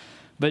page.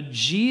 But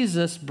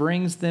Jesus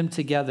brings them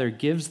together,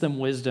 gives them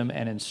wisdom,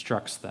 and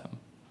instructs them.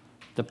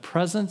 The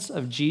presence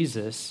of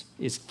Jesus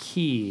is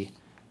key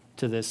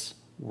to this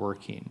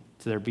working,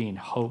 to there being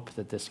hope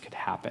that this could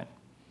happen.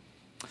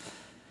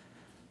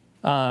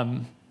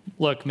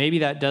 Look, maybe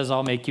that does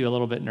all make you a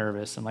little bit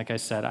nervous. And like I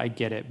said, I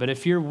get it. But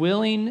if you're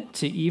willing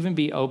to even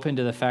be open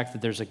to the fact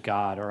that there's a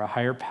God or a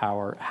higher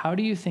power, how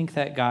do you think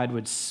that God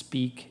would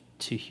speak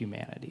to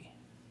humanity?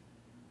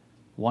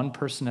 One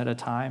person at a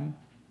time?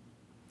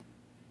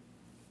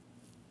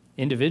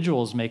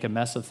 Individuals make a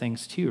mess of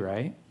things too,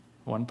 right?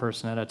 One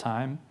person at a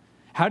time.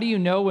 How do you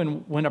know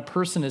when a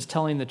person is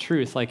telling the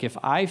truth? Like if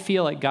I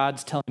feel like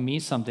God's telling me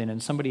something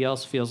and somebody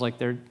else feels like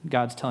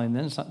God's telling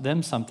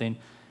them something,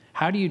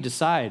 how do you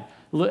decide?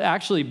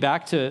 Actually,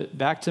 back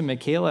to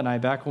Michaela and I,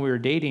 back when we were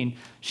dating,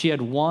 she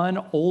had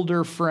one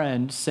older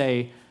friend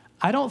say,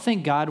 I don't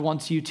think God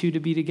wants you two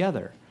to be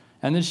together.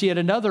 And then she had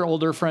another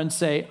older friend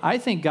say, I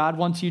think God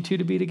wants you two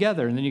to be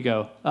together. And then you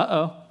go,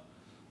 uh-oh.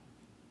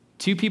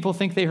 2 people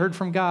think they heard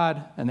from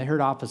God and they heard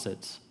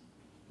opposites.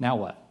 Now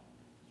what?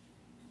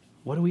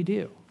 What do we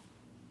do?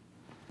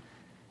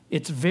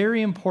 It's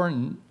very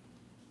important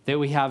that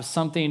we have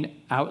something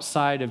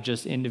outside of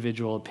just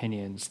individual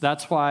opinions.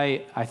 That's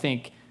why I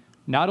think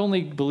not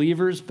only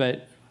believers,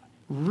 but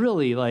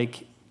really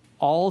like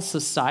all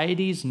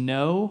societies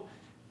know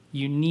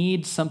you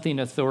need something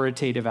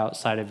authoritative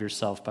outside of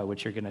yourself by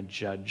which you're going to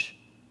judge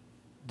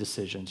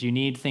decisions. You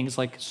need things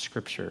like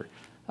scripture.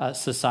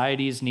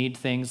 Societies need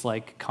things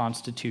like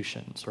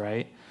constitutions,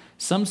 right?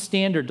 some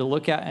standard to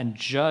look at and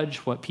judge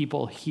what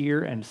people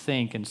hear and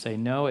think and say,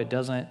 no, it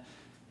doesn't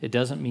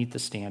meet the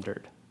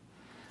standard.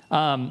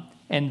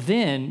 And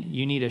then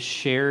you need a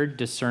shared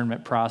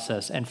discernment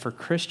process. And for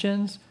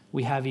Christians,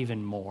 we have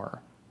even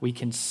more. We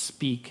can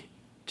speak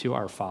to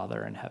our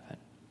Father in heaven.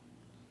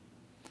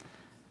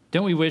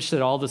 Don't we wish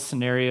that all the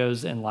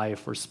scenarios in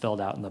life were spelled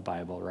out in the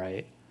Bible,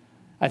 right?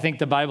 I think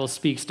the Bible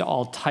speaks to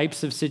all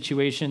types of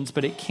situations,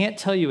 but it can't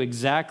tell you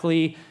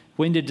exactly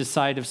when to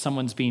decide if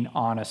someone's being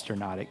honest or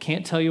not. It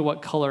can't tell you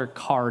what color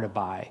car to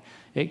buy.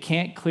 It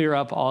can't clear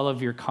up all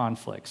of your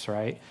conflicts,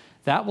 right?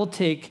 That will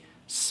take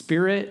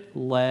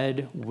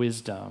Spirit-led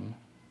wisdom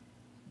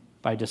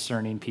by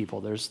discerning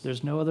people.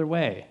 There's no other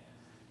way.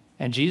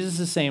 And Jesus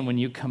is saying, when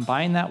you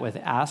combine that with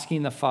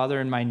asking the Father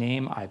in my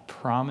name, I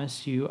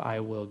promise you I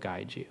will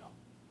guide you.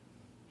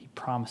 He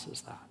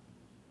promises that.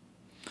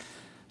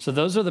 So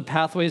those are the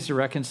pathways to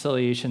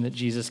reconciliation that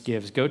Jesus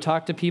gives. Go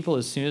talk to people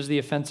as soon as the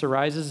offense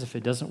arises. If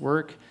it doesn't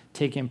work,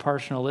 take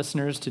impartial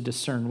listeners to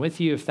discern with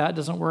you. If that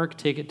doesn't work,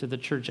 take it to the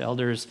church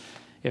elders.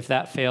 If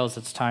that fails,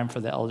 it's time for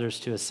the elders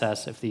to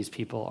assess if these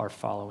people are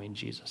following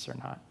Jesus or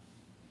not.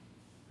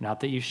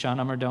 Not that you shun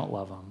them or don't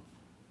love them.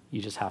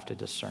 You just have to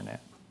discern it.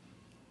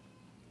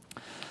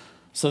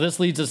 So this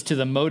leads us to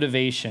the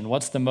motivation.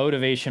 What's the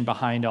motivation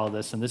behind all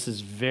this? And this is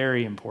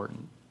very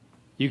important.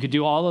 You could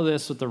do all of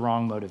this with the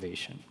wrong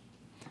motivation.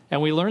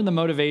 And we learn the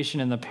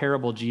motivation in the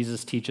parable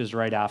Jesus teaches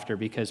right after,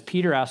 because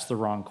Peter asked the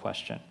wrong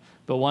question,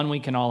 but one we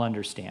can all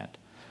understand.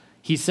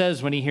 He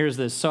says when he hears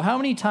this, so how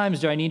many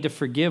times do I need to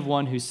forgive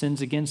one who sins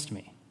against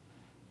me?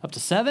 Up to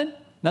 7?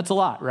 That's a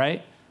lot,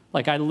 right?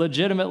 Like, I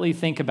legitimately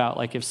think about,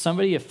 like, if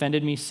somebody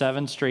offended me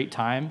 7 straight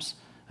times,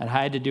 and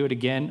I had to do it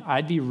again,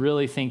 I'd be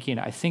really thinking,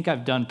 I think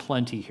I've done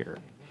plenty here.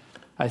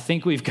 I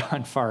think we've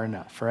gone far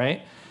enough,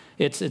 right?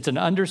 It's an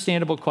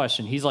understandable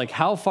question. He's like,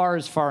 how far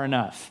is far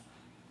enough?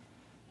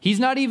 He's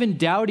not even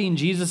doubting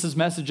Jesus'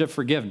 message of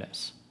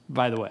forgiveness,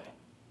 by the way.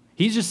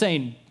 He's just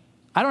saying,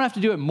 I don't have to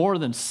do it more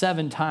than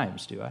 7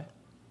 times, do I?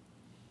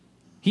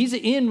 He's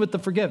in with the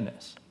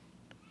forgiveness.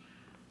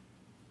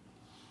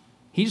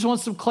 He just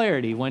wants some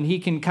clarity when he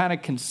can kind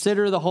of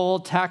consider the whole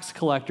tax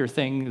collector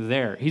thing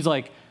there. He's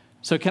like,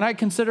 so can I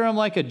consider him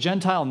like a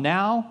Gentile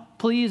now,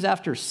 please,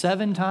 after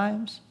 7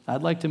 times?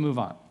 I'd like to move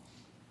on.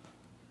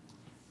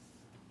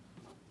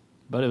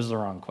 But it was the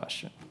wrong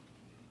question.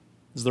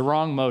 It was the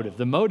wrong motive.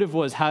 The motive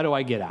was, how do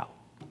I get out?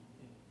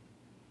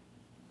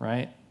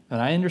 Right? And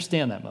I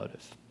understand that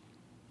motive.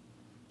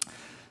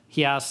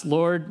 He asked,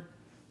 Lord,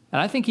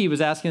 and I think he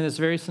was asking this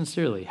very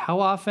sincerely, how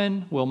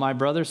often will my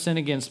brother sin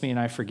against me and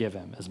I forgive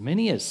him? As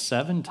many as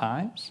 7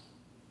 times?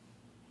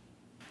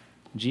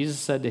 Jesus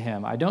said to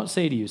him, I don't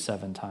say to you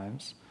 7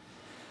 times,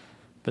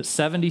 but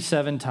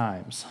 77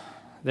 times.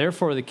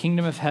 Therefore, the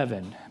kingdom of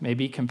heaven may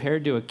be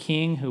compared to a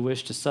king who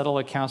wished to settle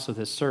accounts with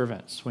his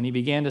servants. When he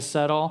began to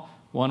settle,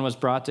 one was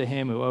brought to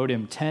him who owed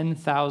him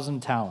 10,000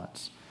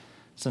 talents.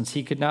 Since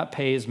he could not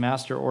pay, his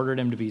master ordered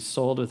him to be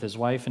sold with his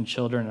wife and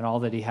children and all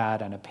that he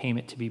had, and a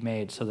payment to be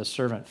made. So the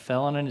servant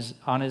fell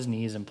on his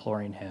knees,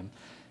 imploring him,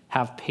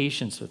 have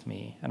patience with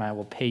me, and I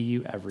will pay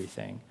you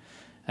everything.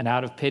 And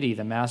out of pity,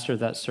 the master of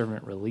that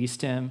servant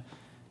released him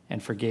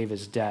and forgave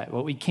his debt.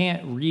 What we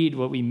can't read,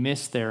 what we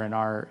miss there in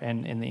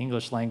the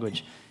English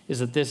language, is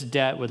that this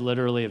debt would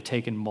literally have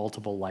taken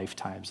multiple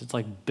lifetimes. It's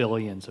like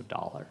billions of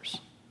dollars.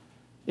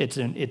 It's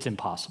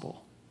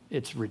impossible.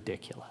 It's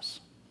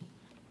ridiculous.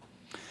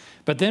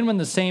 But then when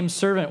the same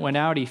servant went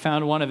out, he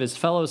found one of his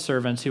fellow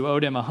servants who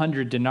owed him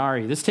 100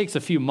 denarii. This takes a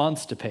few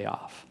months to pay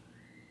off.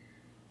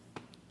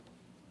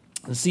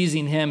 And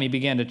seizing him, he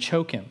began to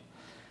choke him,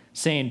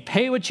 saying,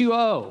 pay what you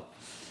owe.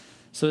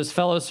 So his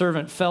fellow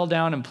servant fell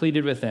down and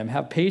pleaded with him,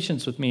 have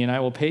patience with me and I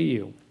will pay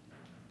you.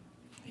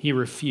 He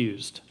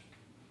refused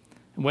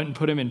and went and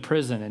put him in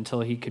prison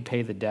until he could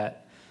pay the debt.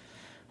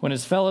 When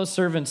his fellow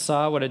servants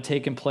saw what had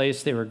taken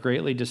place, they were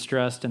greatly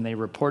distressed, and they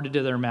reported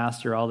to their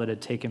master all that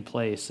had taken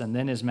place. And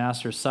then his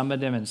master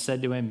summoned him and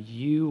said to him,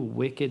 you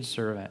wicked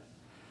servant,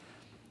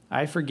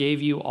 I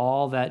forgave you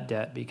all that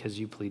debt because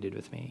you pleaded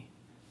with me.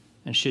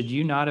 And should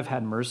you not have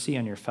had mercy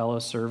on your fellow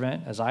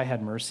servant as I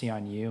had mercy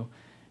on you?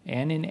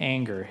 And in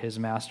anger, his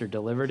master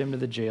delivered him to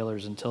the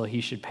jailers until he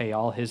should pay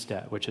all his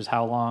debt, which is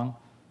how long?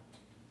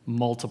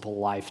 Multiple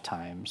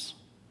lifetimes.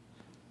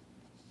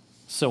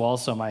 So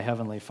also my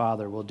heavenly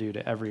Father will do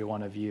to every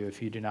one of you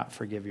if you do not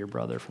forgive your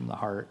brother from the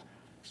heart.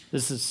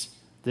 This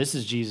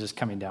is Jesus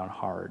coming down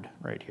hard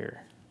right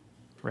here,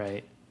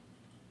 right?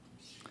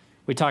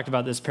 We talked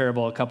about this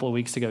parable a couple of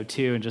weeks ago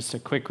too, and just a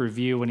quick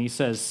review. When he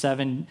says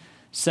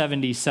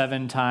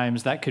 77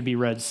 times, that could be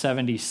read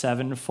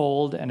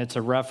 77-fold, and it's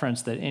a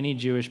reference that any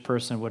Jewish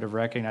person would have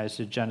recognized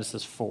to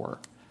Genesis 4.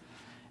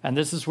 And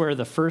this is where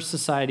the first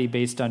society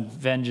based on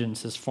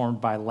vengeance is formed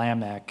by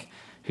Lamech,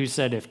 who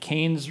said, if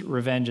Cain's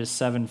revenge is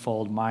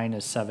 7-fold, mine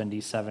is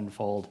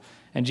 77-fold.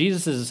 And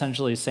Jesus is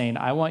essentially saying,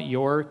 I want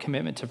your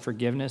commitment to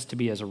forgiveness to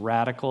be as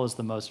radical as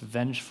the most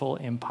vengeful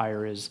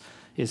empire is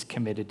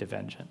committed to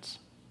vengeance.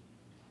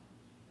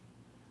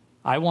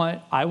 I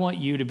want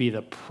you to be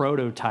the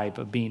prototype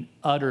of being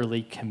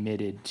utterly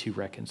committed to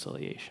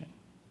reconciliation,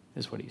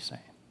 is what he's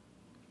saying.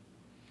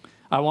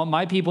 I want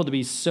my people to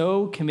be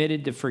so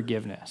committed to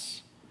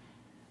forgiveness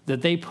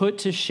that they put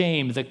to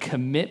shame the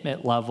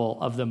commitment level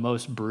of the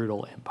most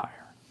brutal empire.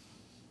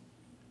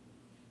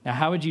 Now,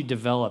 how would you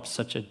develop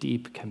such a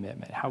deep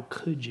commitment? How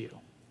could you?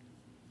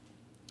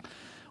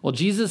 Well,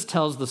 Jesus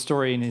tells the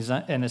story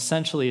and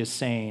essentially is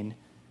saying,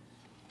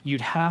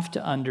 you'd have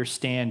to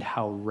understand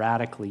how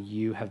radically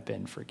you have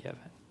been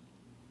forgiven.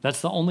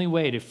 That's the only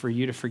way for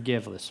you to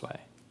forgive this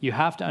way. You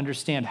have to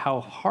understand how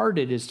hard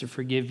it is to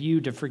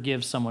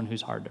forgive someone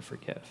who's hard to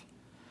forgive.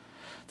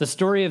 The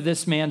story of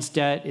this man's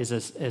debt is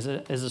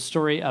a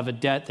story of a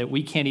debt that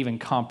we can't even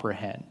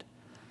comprehend.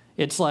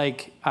 It's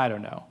like, I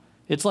don't know.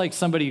 It's like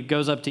somebody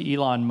goes up to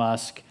Elon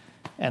Musk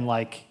and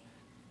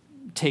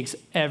takes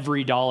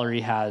every dollar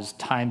he has,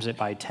 times it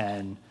by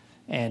 10,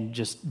 and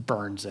just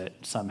burns it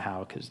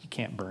somehow, because you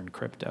can't burn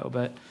crypto.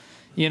 But,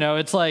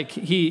 it's like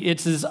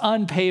it's his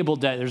unpayable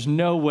debt. There's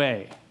no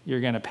way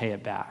you're going to pay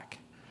it back.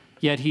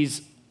 Yet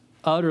he's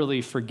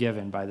utterly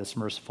forgiven by this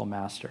merciful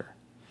master.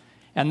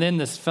 And then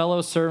this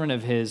fellow servant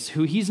of his,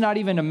 who he's not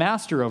even a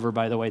master over,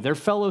 by the way, they're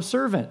fellow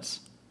servants.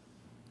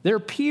 They're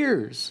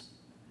peers.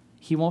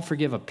 He won't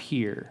forgive a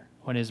peer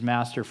when his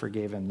master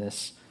forgave him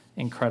this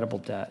incredible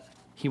debt.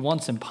 He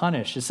wants him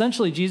punished.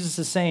 Essentially, Jesus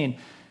is saying,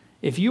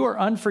 if you are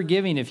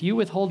unforgiving, if you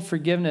withhold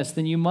forgiveness,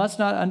 then you must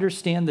not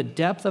understand the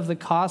depth of the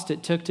cost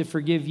it took to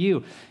forgive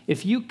you.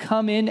 If you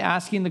come in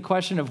asking the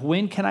question of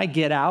when can I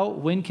get out?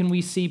 When can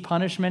we see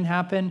punishment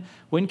happen?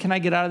 When can I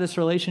get out of this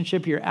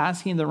relationship? You're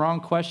asking the wrong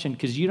question,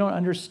 because you don't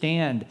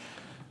understand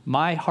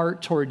my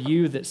heart toward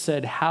you that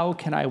said, how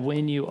can I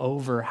win you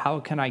over? How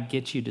can I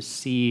get you to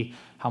see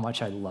how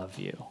much I love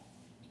you?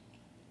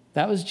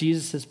 That was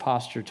Jesus'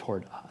 posture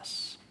toward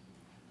us.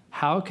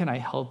 How can I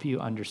help you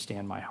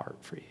understand my heart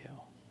for you?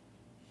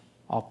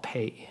 I'll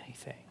pay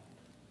anything.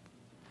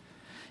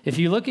 If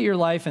you look at your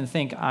life and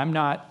think, I'm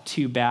not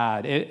too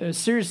bad,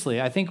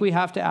 seriously, I think we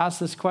have to ask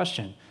this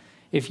question.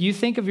 If you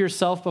think of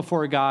yourself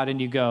before God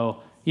and you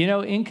go,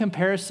 in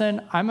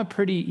comparison, I'm a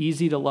pretty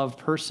easy to love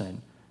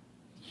person,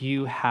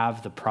 you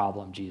have the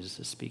problem Jesus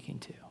is speaking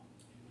to.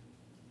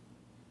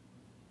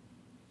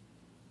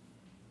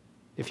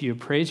 If you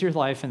appraise your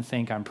life and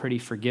think I'm pretty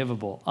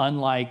forgivable,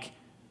 unlike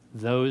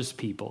those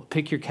people,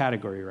 pick your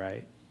category,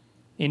 right?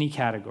 Any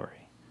category.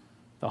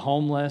 The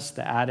homeless,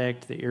 the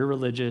addict, the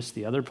irreligious,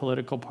 the other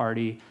political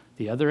party,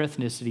 the other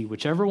ethnicity,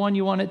 whichever one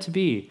you want it to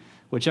be,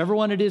 whichever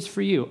one it is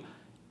for you.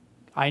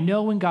 I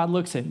know when God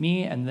looks at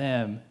me and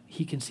them,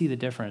 he can see the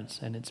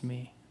difference, and it's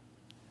me.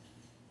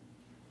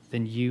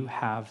 Then you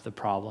have the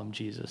problem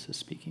Jesus is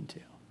speaking to.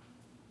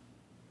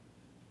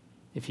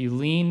 If you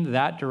lean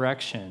that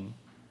direction,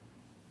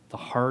 the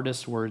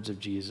hardest words of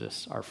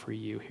Jesus are for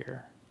you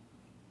here,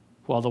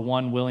 while the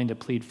one willing to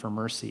plead for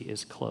mercy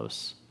is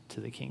close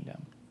to the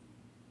kingdom.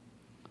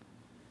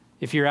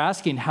 If you're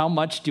asking, how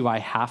much do I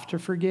have to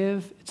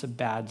forgive? It's a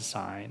bad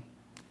sign.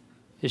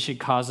 It should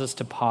cause us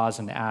to pause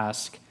and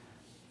ask,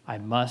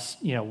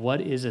 what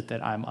is it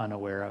that I'm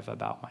unaware of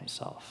about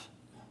myself?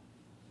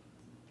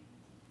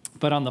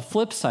 But on the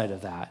flip side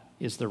of that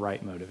is the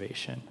right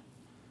motivation.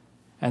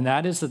 And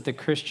that is that the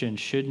Christian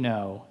should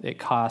know it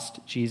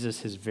cost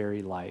Jesus his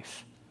very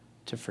life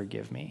to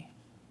forgive me.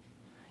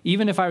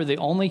 Even if I were the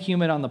only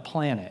human on the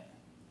planet,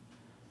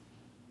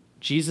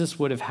 Jesus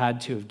would have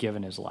had to have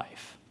given his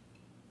life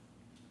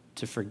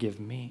to forgive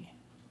me.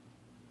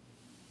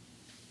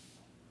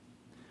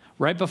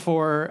 Right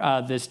before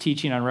this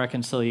teaching on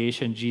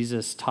reconciliation,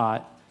 Jesus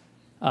taught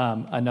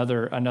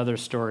another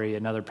story,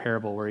 another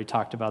parable where he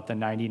talked about the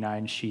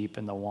 99 sheep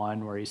and the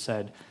one, where he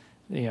said,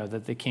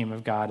 that the kingdom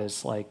of God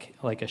is like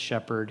a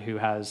shepherd who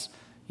has,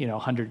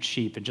 100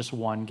 sheep and just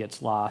one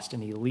gets lost,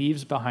 and he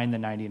leaves behind the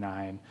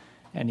 99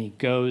 and he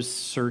goes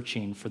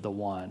searching for the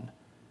one.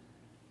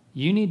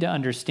 You need to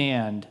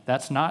understand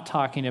that's not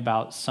talking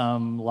about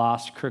some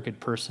lost, crooked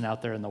person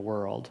out there in the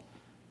world.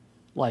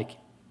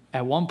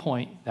 At one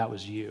point, that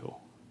was you.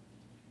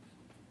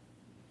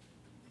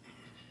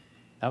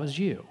 That was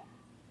you.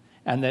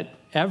 And that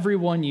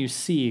everyone you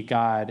see,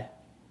 God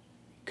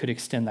could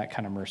extend that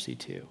kind of mercy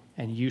to.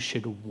 And you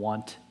should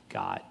want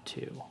God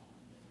to.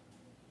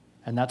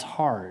 And that's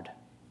hard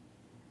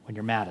when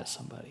you're mad at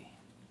somebody.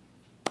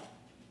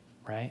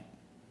 Right?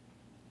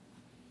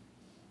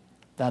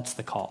 That's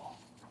the call.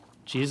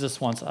 Jesus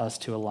wants us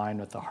to align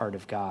with the heart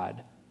of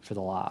God for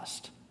the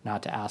lost,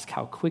 not to ask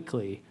how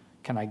quickly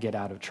can I get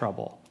out of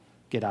trouble,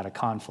 get out of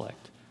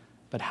conflict,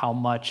 but how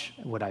much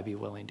would I be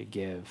willing to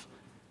give?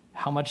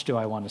 How much do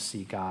I want to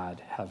see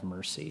God have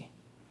mercy?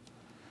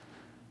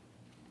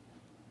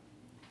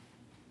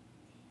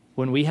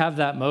 When we have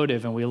that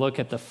motive and we look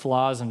at the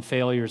flaws and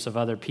failures of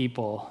other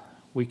people,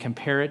 we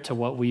compare it to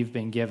what we've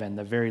been given,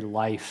 the very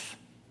life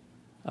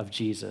of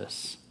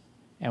Jesus.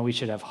 And we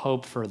should have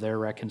hope for their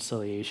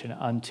reconciliation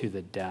unto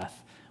the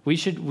death. We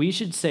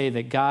should say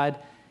that, God,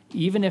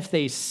 even if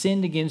they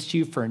sinned against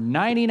you for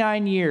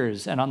 99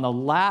 years and on the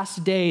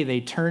last day they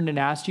turned and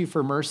asked you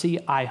for mercy,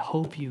 I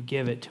hope you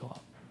give it to them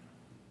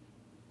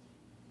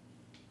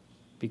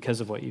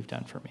because of what you've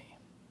done for me.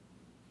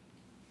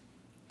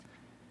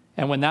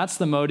 And when that's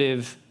the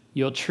motive,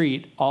 you'll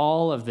treat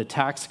all of the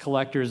tax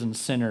collectors and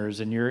sinners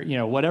and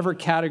whatever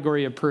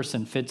category of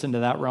person fits into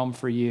that realm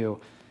for you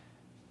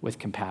with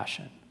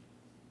compassion.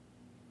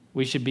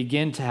 We should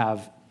begin to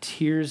have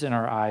tears in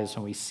our eyes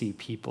when we see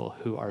people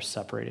who are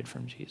separated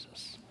from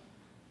Jesus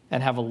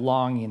and have a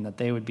longing that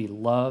they would be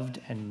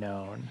loved and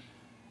known,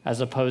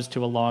 as opposed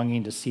to a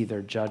longing to see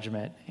their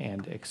judgment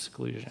and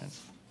exclusion.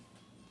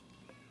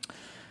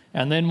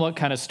 And then what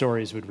kind of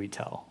stories would we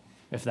tell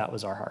if that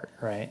was our heart,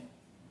 right?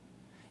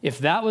 If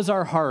that was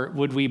our heart,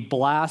 would we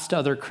blast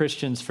other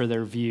Christians for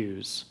their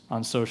views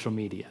on social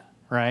media,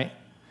 right?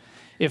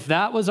 If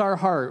that was our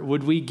heart,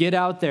 would we get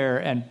out there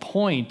and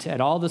point at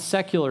all the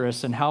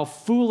secularists and how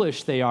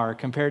foolish they are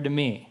compared to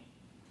me?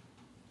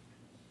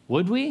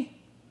 Would we?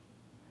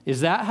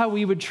 Is that how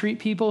we would treat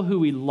people who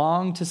we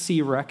long to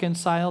see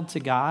reconciled to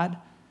God?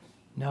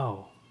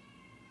 No,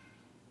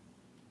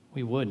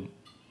 we wouldn't.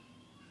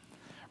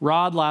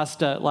 Rod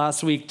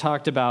last week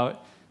talked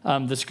about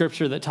the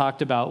scripture that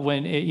talked about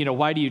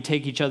why do you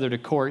take each other to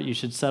court? You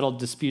should settle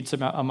disputes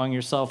among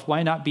yourself.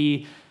 Why not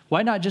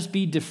just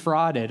be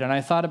defrauded? And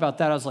I thought about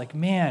that. I was like,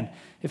 man,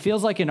 it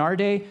feels like in our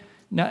day,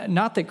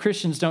 not that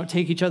Christians don't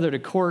take each other to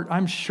court.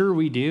 I'm sure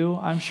we do.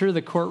 I'm sure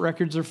the court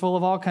records are full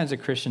of all kinds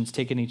of Christians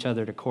taking each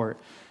other to court.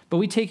 But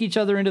we take each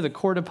other into the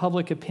court of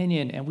public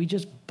opinion and we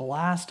just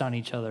blast on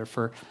each other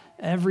for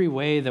every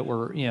way that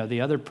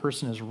the other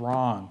person is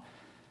wrong.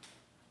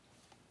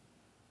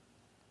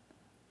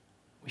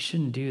 We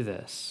shouldn't do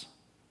this.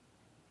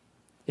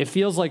 It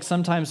feels like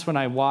sometimes when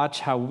I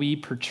watch how we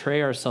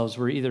portray ourselves,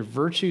 we're either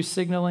virtue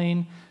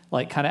signaling,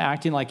 like kind of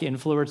acting like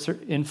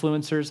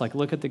influencers, like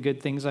look at the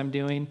good things I'm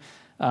doing,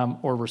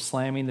 or we're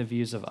slamming the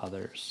views of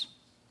others,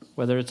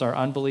 whether it's our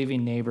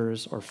unbelieving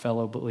neighbors or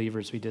fellow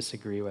believers we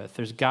disagree with.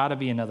 There's got to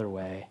be another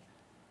way.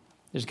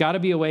 There's got to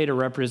be a way to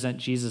represent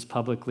Jesus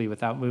publicly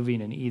without moving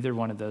in either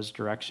one of those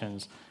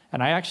directions.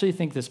 And I actually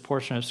think this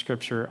portion of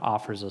Scripture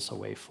offers us a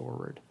way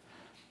forward.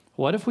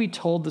 What if we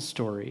told the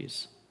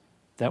stories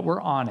that were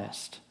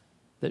honest,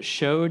 that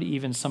showed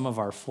even some of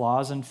our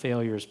flaws and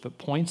failures, but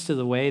points to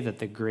the way that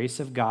the grace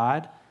of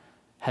God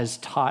has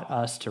taught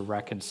us to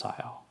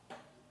reconcile?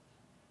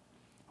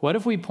 What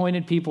if we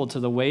pointed people to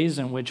the ways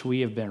in which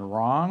we have been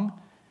wrong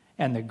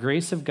and the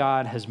grace of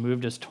God has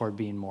moved us toward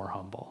being more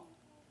humble?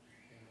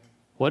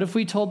 What if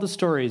we told the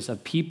stories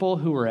of people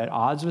who were at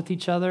odds with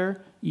each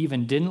other,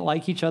 even didn't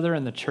like each other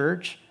in the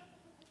church,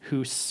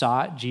 who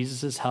sought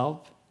Jesus'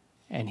 help,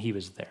 and he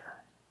was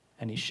there,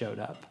 and he showed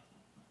up?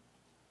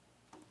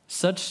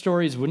 Such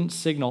stories wouldn't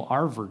signal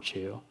our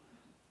virtue,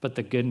 but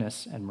the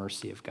goodness and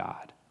mercy of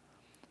God.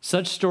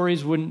 Such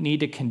stories wouldn't need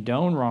to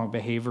condone wrong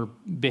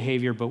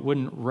behavior, but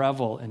wouldn't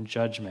revel in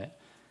judgment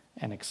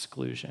and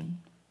exclusion.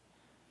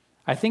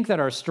 I think that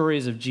our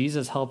stories of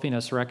Jesus helping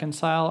us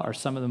reconcile are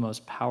some of the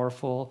most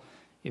powerful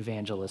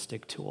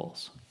evangelistic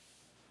tools.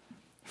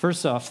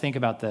 First off, think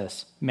about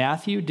this.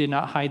 Matthew did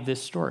not hide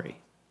this story.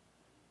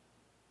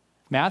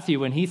 Matthew,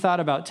 when he thought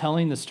about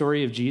telling the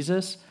story of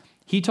Jesus,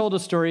 he told a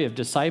story of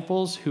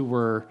disciples who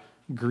were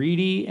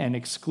greedy and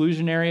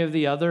exclusionary of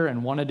the other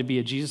and wanted to be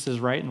at Jesus'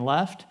 right and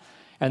left.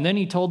 And then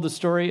he told the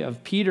story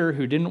of Peter,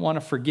 who didn't want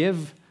to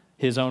forgive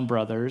his own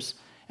brothers.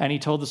 And he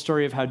told the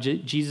story of how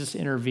Jesus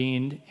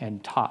intervened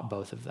and taught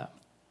both of them.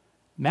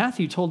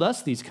 Matthew told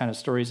us these kind of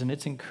stories, and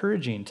it's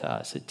encouraging to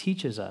us. It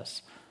teaches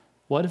us.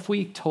 What if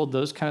we told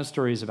those kind of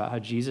stories about how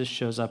Jesus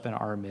shows up in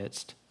our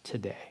midst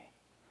today?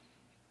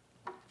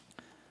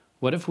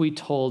 What if we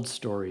told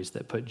stories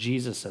that put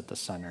Jesus at the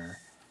center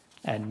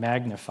and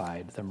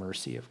magnified the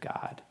mercy of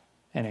God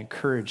and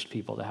encouraged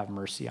people to have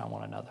mercy on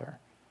one another?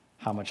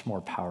 How much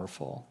more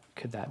powerful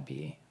could that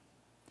be?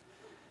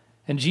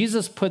 And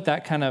Jesus put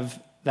that kind of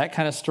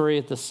story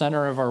at the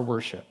center of our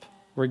worship.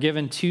 We're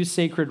given two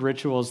sacred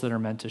rituals that are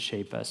meant to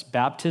shape us.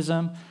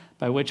 Baptism,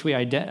 by which we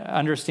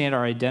understand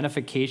our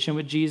identification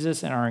with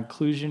Jesus and our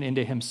inclusion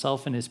into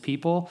himself and his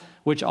people,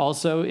 which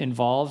also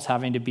involves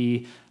having to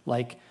be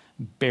like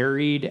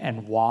buried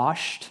and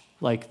washed.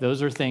 Like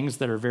those are things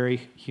that are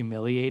very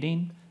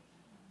humiliating,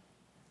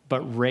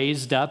 but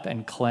raised up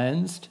and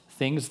cleansed,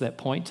 things that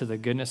point to the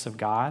goodness of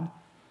God.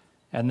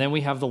 And then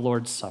we have the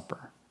Lord's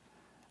Supper.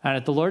 And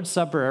at the Lord's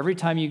Supper, every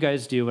time you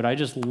guys do what I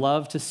just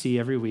love to see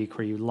every week,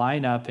 where you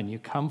line up and you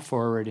come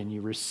forward and you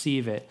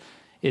receive it,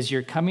 is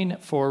you're coming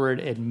forward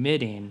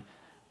admitting,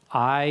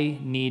 I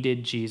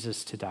needed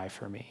Jesus to die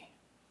for me.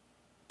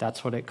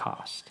 That's what it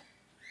cost.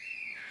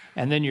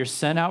 And then you're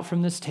sent out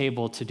from this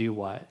table to do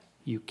what?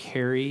 You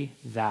carry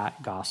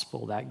that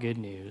gospel, that good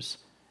news,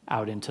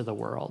 out into the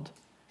world.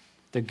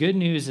 The good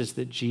news is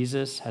that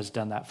Jesus has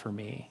done that for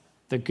me.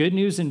 The good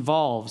news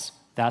involves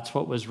that's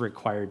what was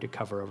required to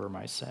cover over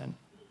my sin.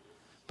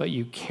 But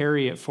you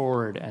carry it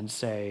forward and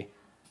say,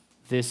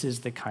 this is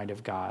the kind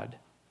of God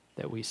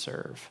that we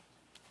serve.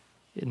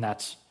 And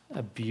that's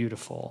a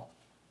beautiful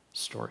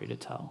story to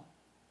tell.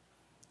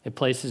 It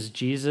places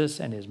Jesus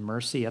and his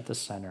mercy at the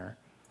center,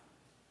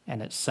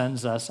 and it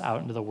sends us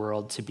out into the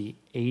world to be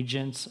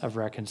agents of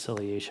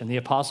reconciliation. The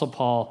Apostle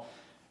Paul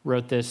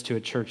wrote this to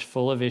a church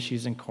full of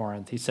issues in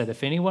Corinth. He said,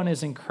 if anyone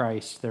is in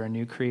Christ, they're a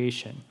new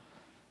creation.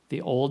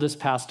 The old has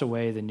passed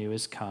away, the new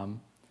has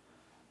come.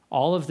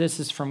 All of this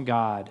is from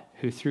God,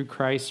 who through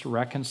Christ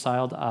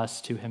reconciled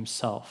us to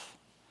himself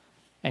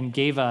and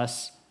gave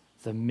us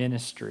the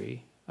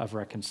ministry of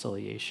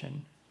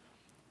reconciliation.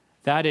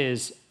 That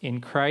is, in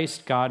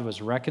Christ, God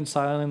was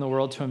reconciling the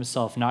world to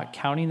himself, not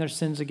counting their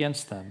sins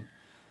against them,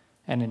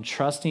 and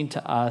entrusting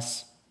to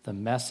us the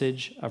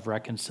message of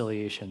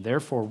reconciliation.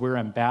 Therefore, we're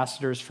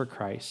ambassadors for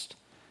Christ.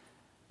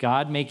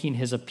 God making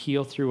his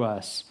appeal through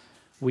us,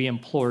 we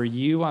implore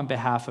you on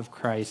behalf of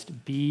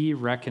Christ, be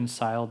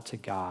reconciled to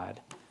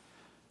God.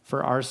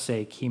 For our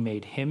sake, he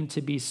made him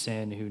to be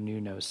sin who knew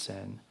no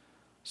sin,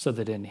 so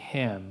that in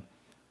him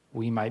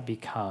we might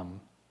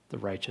become the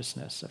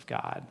righteousness of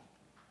God.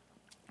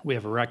 We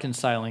have a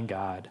reconciling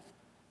God,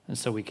 and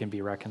so we can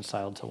be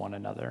reconciled to one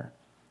another.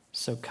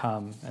 So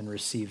come and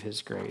receive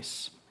his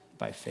grace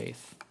by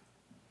faith.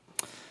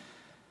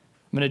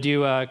 I'm going to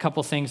do a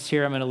couple things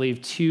here. I'm going to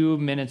leave 2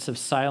 minutes of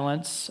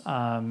silence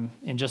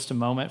in just a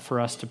moment for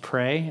us to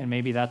pray, and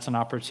maybe that's an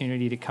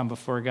opportunity to come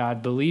before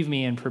God. Believe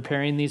me, in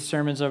preparing these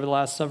sermons over the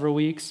last several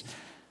weeks,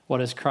 what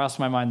has crossed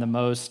my mind the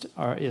most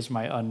is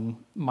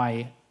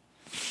my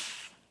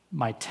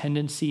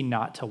tendency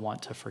not to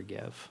want to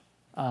forgive.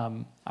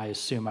 I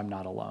assume I'm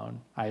not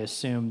alone. I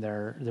assume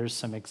there's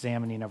some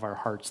examining of our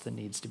hearts that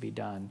needs to be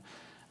done.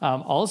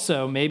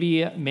 Also,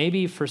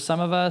 maybe for some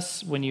of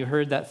us, when you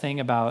heard that thing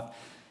about,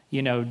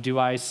 do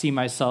I see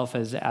myself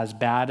as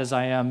bad as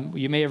I am?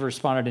 You may have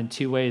responded in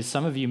 2 ways.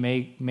 Some of you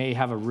may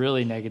have a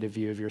really negative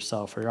view of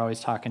yourself, or you're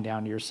always talking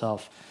down to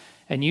yourself.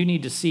 And you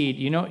need to see,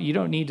 you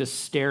don't need to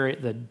stare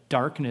at the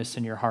darkness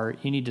in your heart.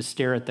 You need to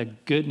stare at the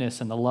goodness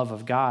and the love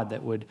of God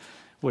that would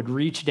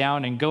reach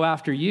down and go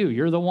after you.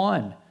 You're the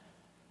one.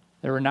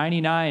 There were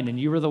 99, and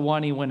you were the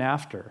one he went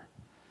after.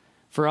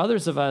 For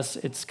others of us,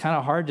 it's kind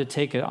of hard to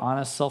take an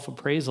honest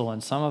self-appraisal,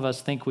 and some of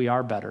us think we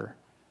are better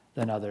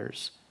than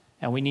others.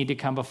 And we need to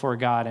come before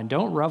God. And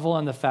don't revel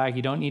in the fact,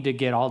 you don't need to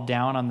get all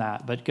down on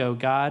that, but go,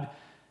 God,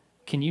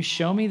 can you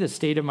show me the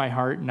state of my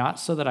heart, not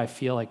so that I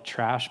feel like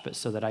trash, but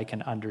so that I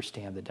can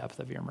understand the depth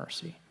of your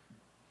mercy?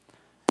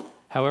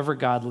 However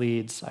God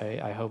leads,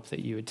 I hope that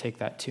you would take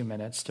that 2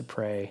 minutes to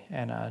pray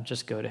and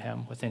just go to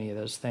him with any of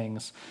those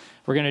things.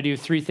 We're going to do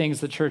 3 things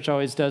the church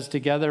always does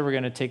together. We're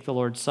going to take the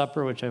Lord's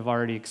Supper, which I've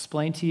already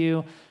explained to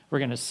you. We're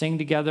going to sing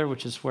together,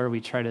 which is where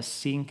we try to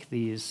sink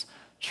these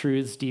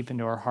truths deep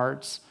into our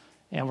hearts.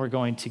 And we're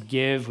going to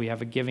give. We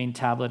have a giving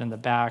tablet in the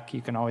back.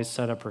 You can always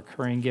set up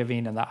recurring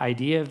giving. And the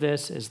idea of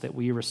this is that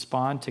we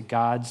respond to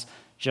God's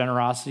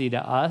generosity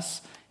to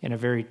us in a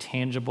very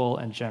tangible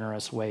and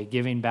generous way,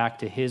 giving back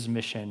to his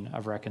mission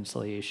of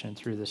reconciliation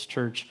through this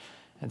church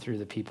and through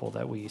the people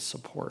that we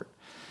support.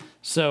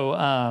 So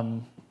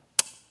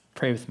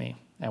pray with me,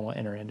 and we'll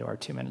enter into our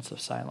 2 minutes of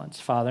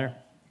silence. Father,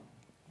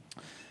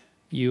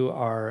 you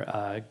are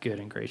a good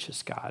and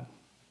gracious God.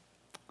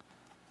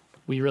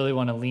 We really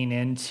want to lean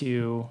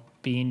into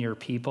being your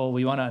people.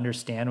 We want to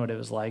understand what it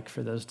was like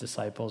for those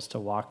disciples to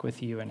walk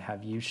with you and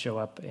have you show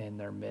up in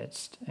their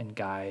midst and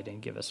guide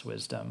and give us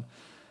wisdom.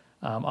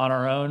 On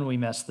our own, we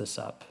mess this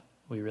up.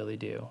 We really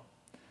do.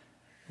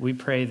 We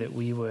pray that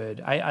we would,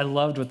 I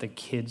loved what the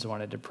kids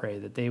wanted to pray,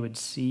 that they would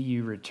see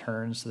you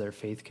return so their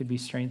faith could be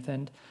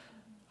strengthened.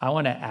 I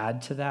want to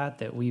add to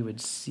that we would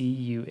see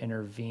you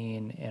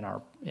intervene in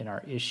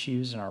our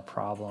issues and our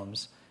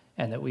problems,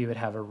 and that we would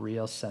have a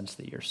real sense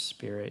that your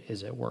Spirit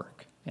is at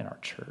work in our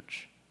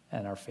church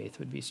and our faith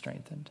would be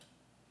strengthened.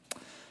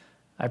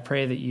 I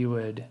pray that you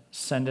would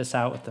send us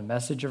out with the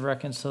message of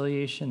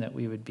reconciliation, that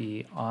we would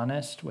be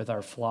honest with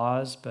our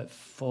flaws, but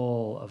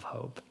full of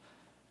hope,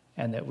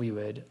 and that we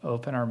would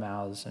open our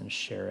mouths and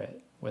share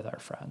it with our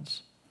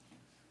friends.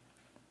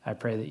 I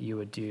pray that you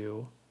would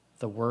do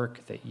the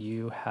work that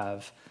you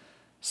have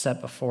set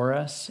before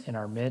us in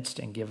our midst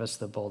and give us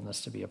the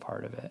boldness to be a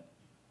part of it.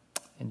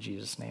 In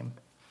Jesus' name,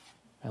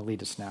 and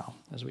lead us now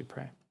as we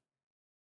pray.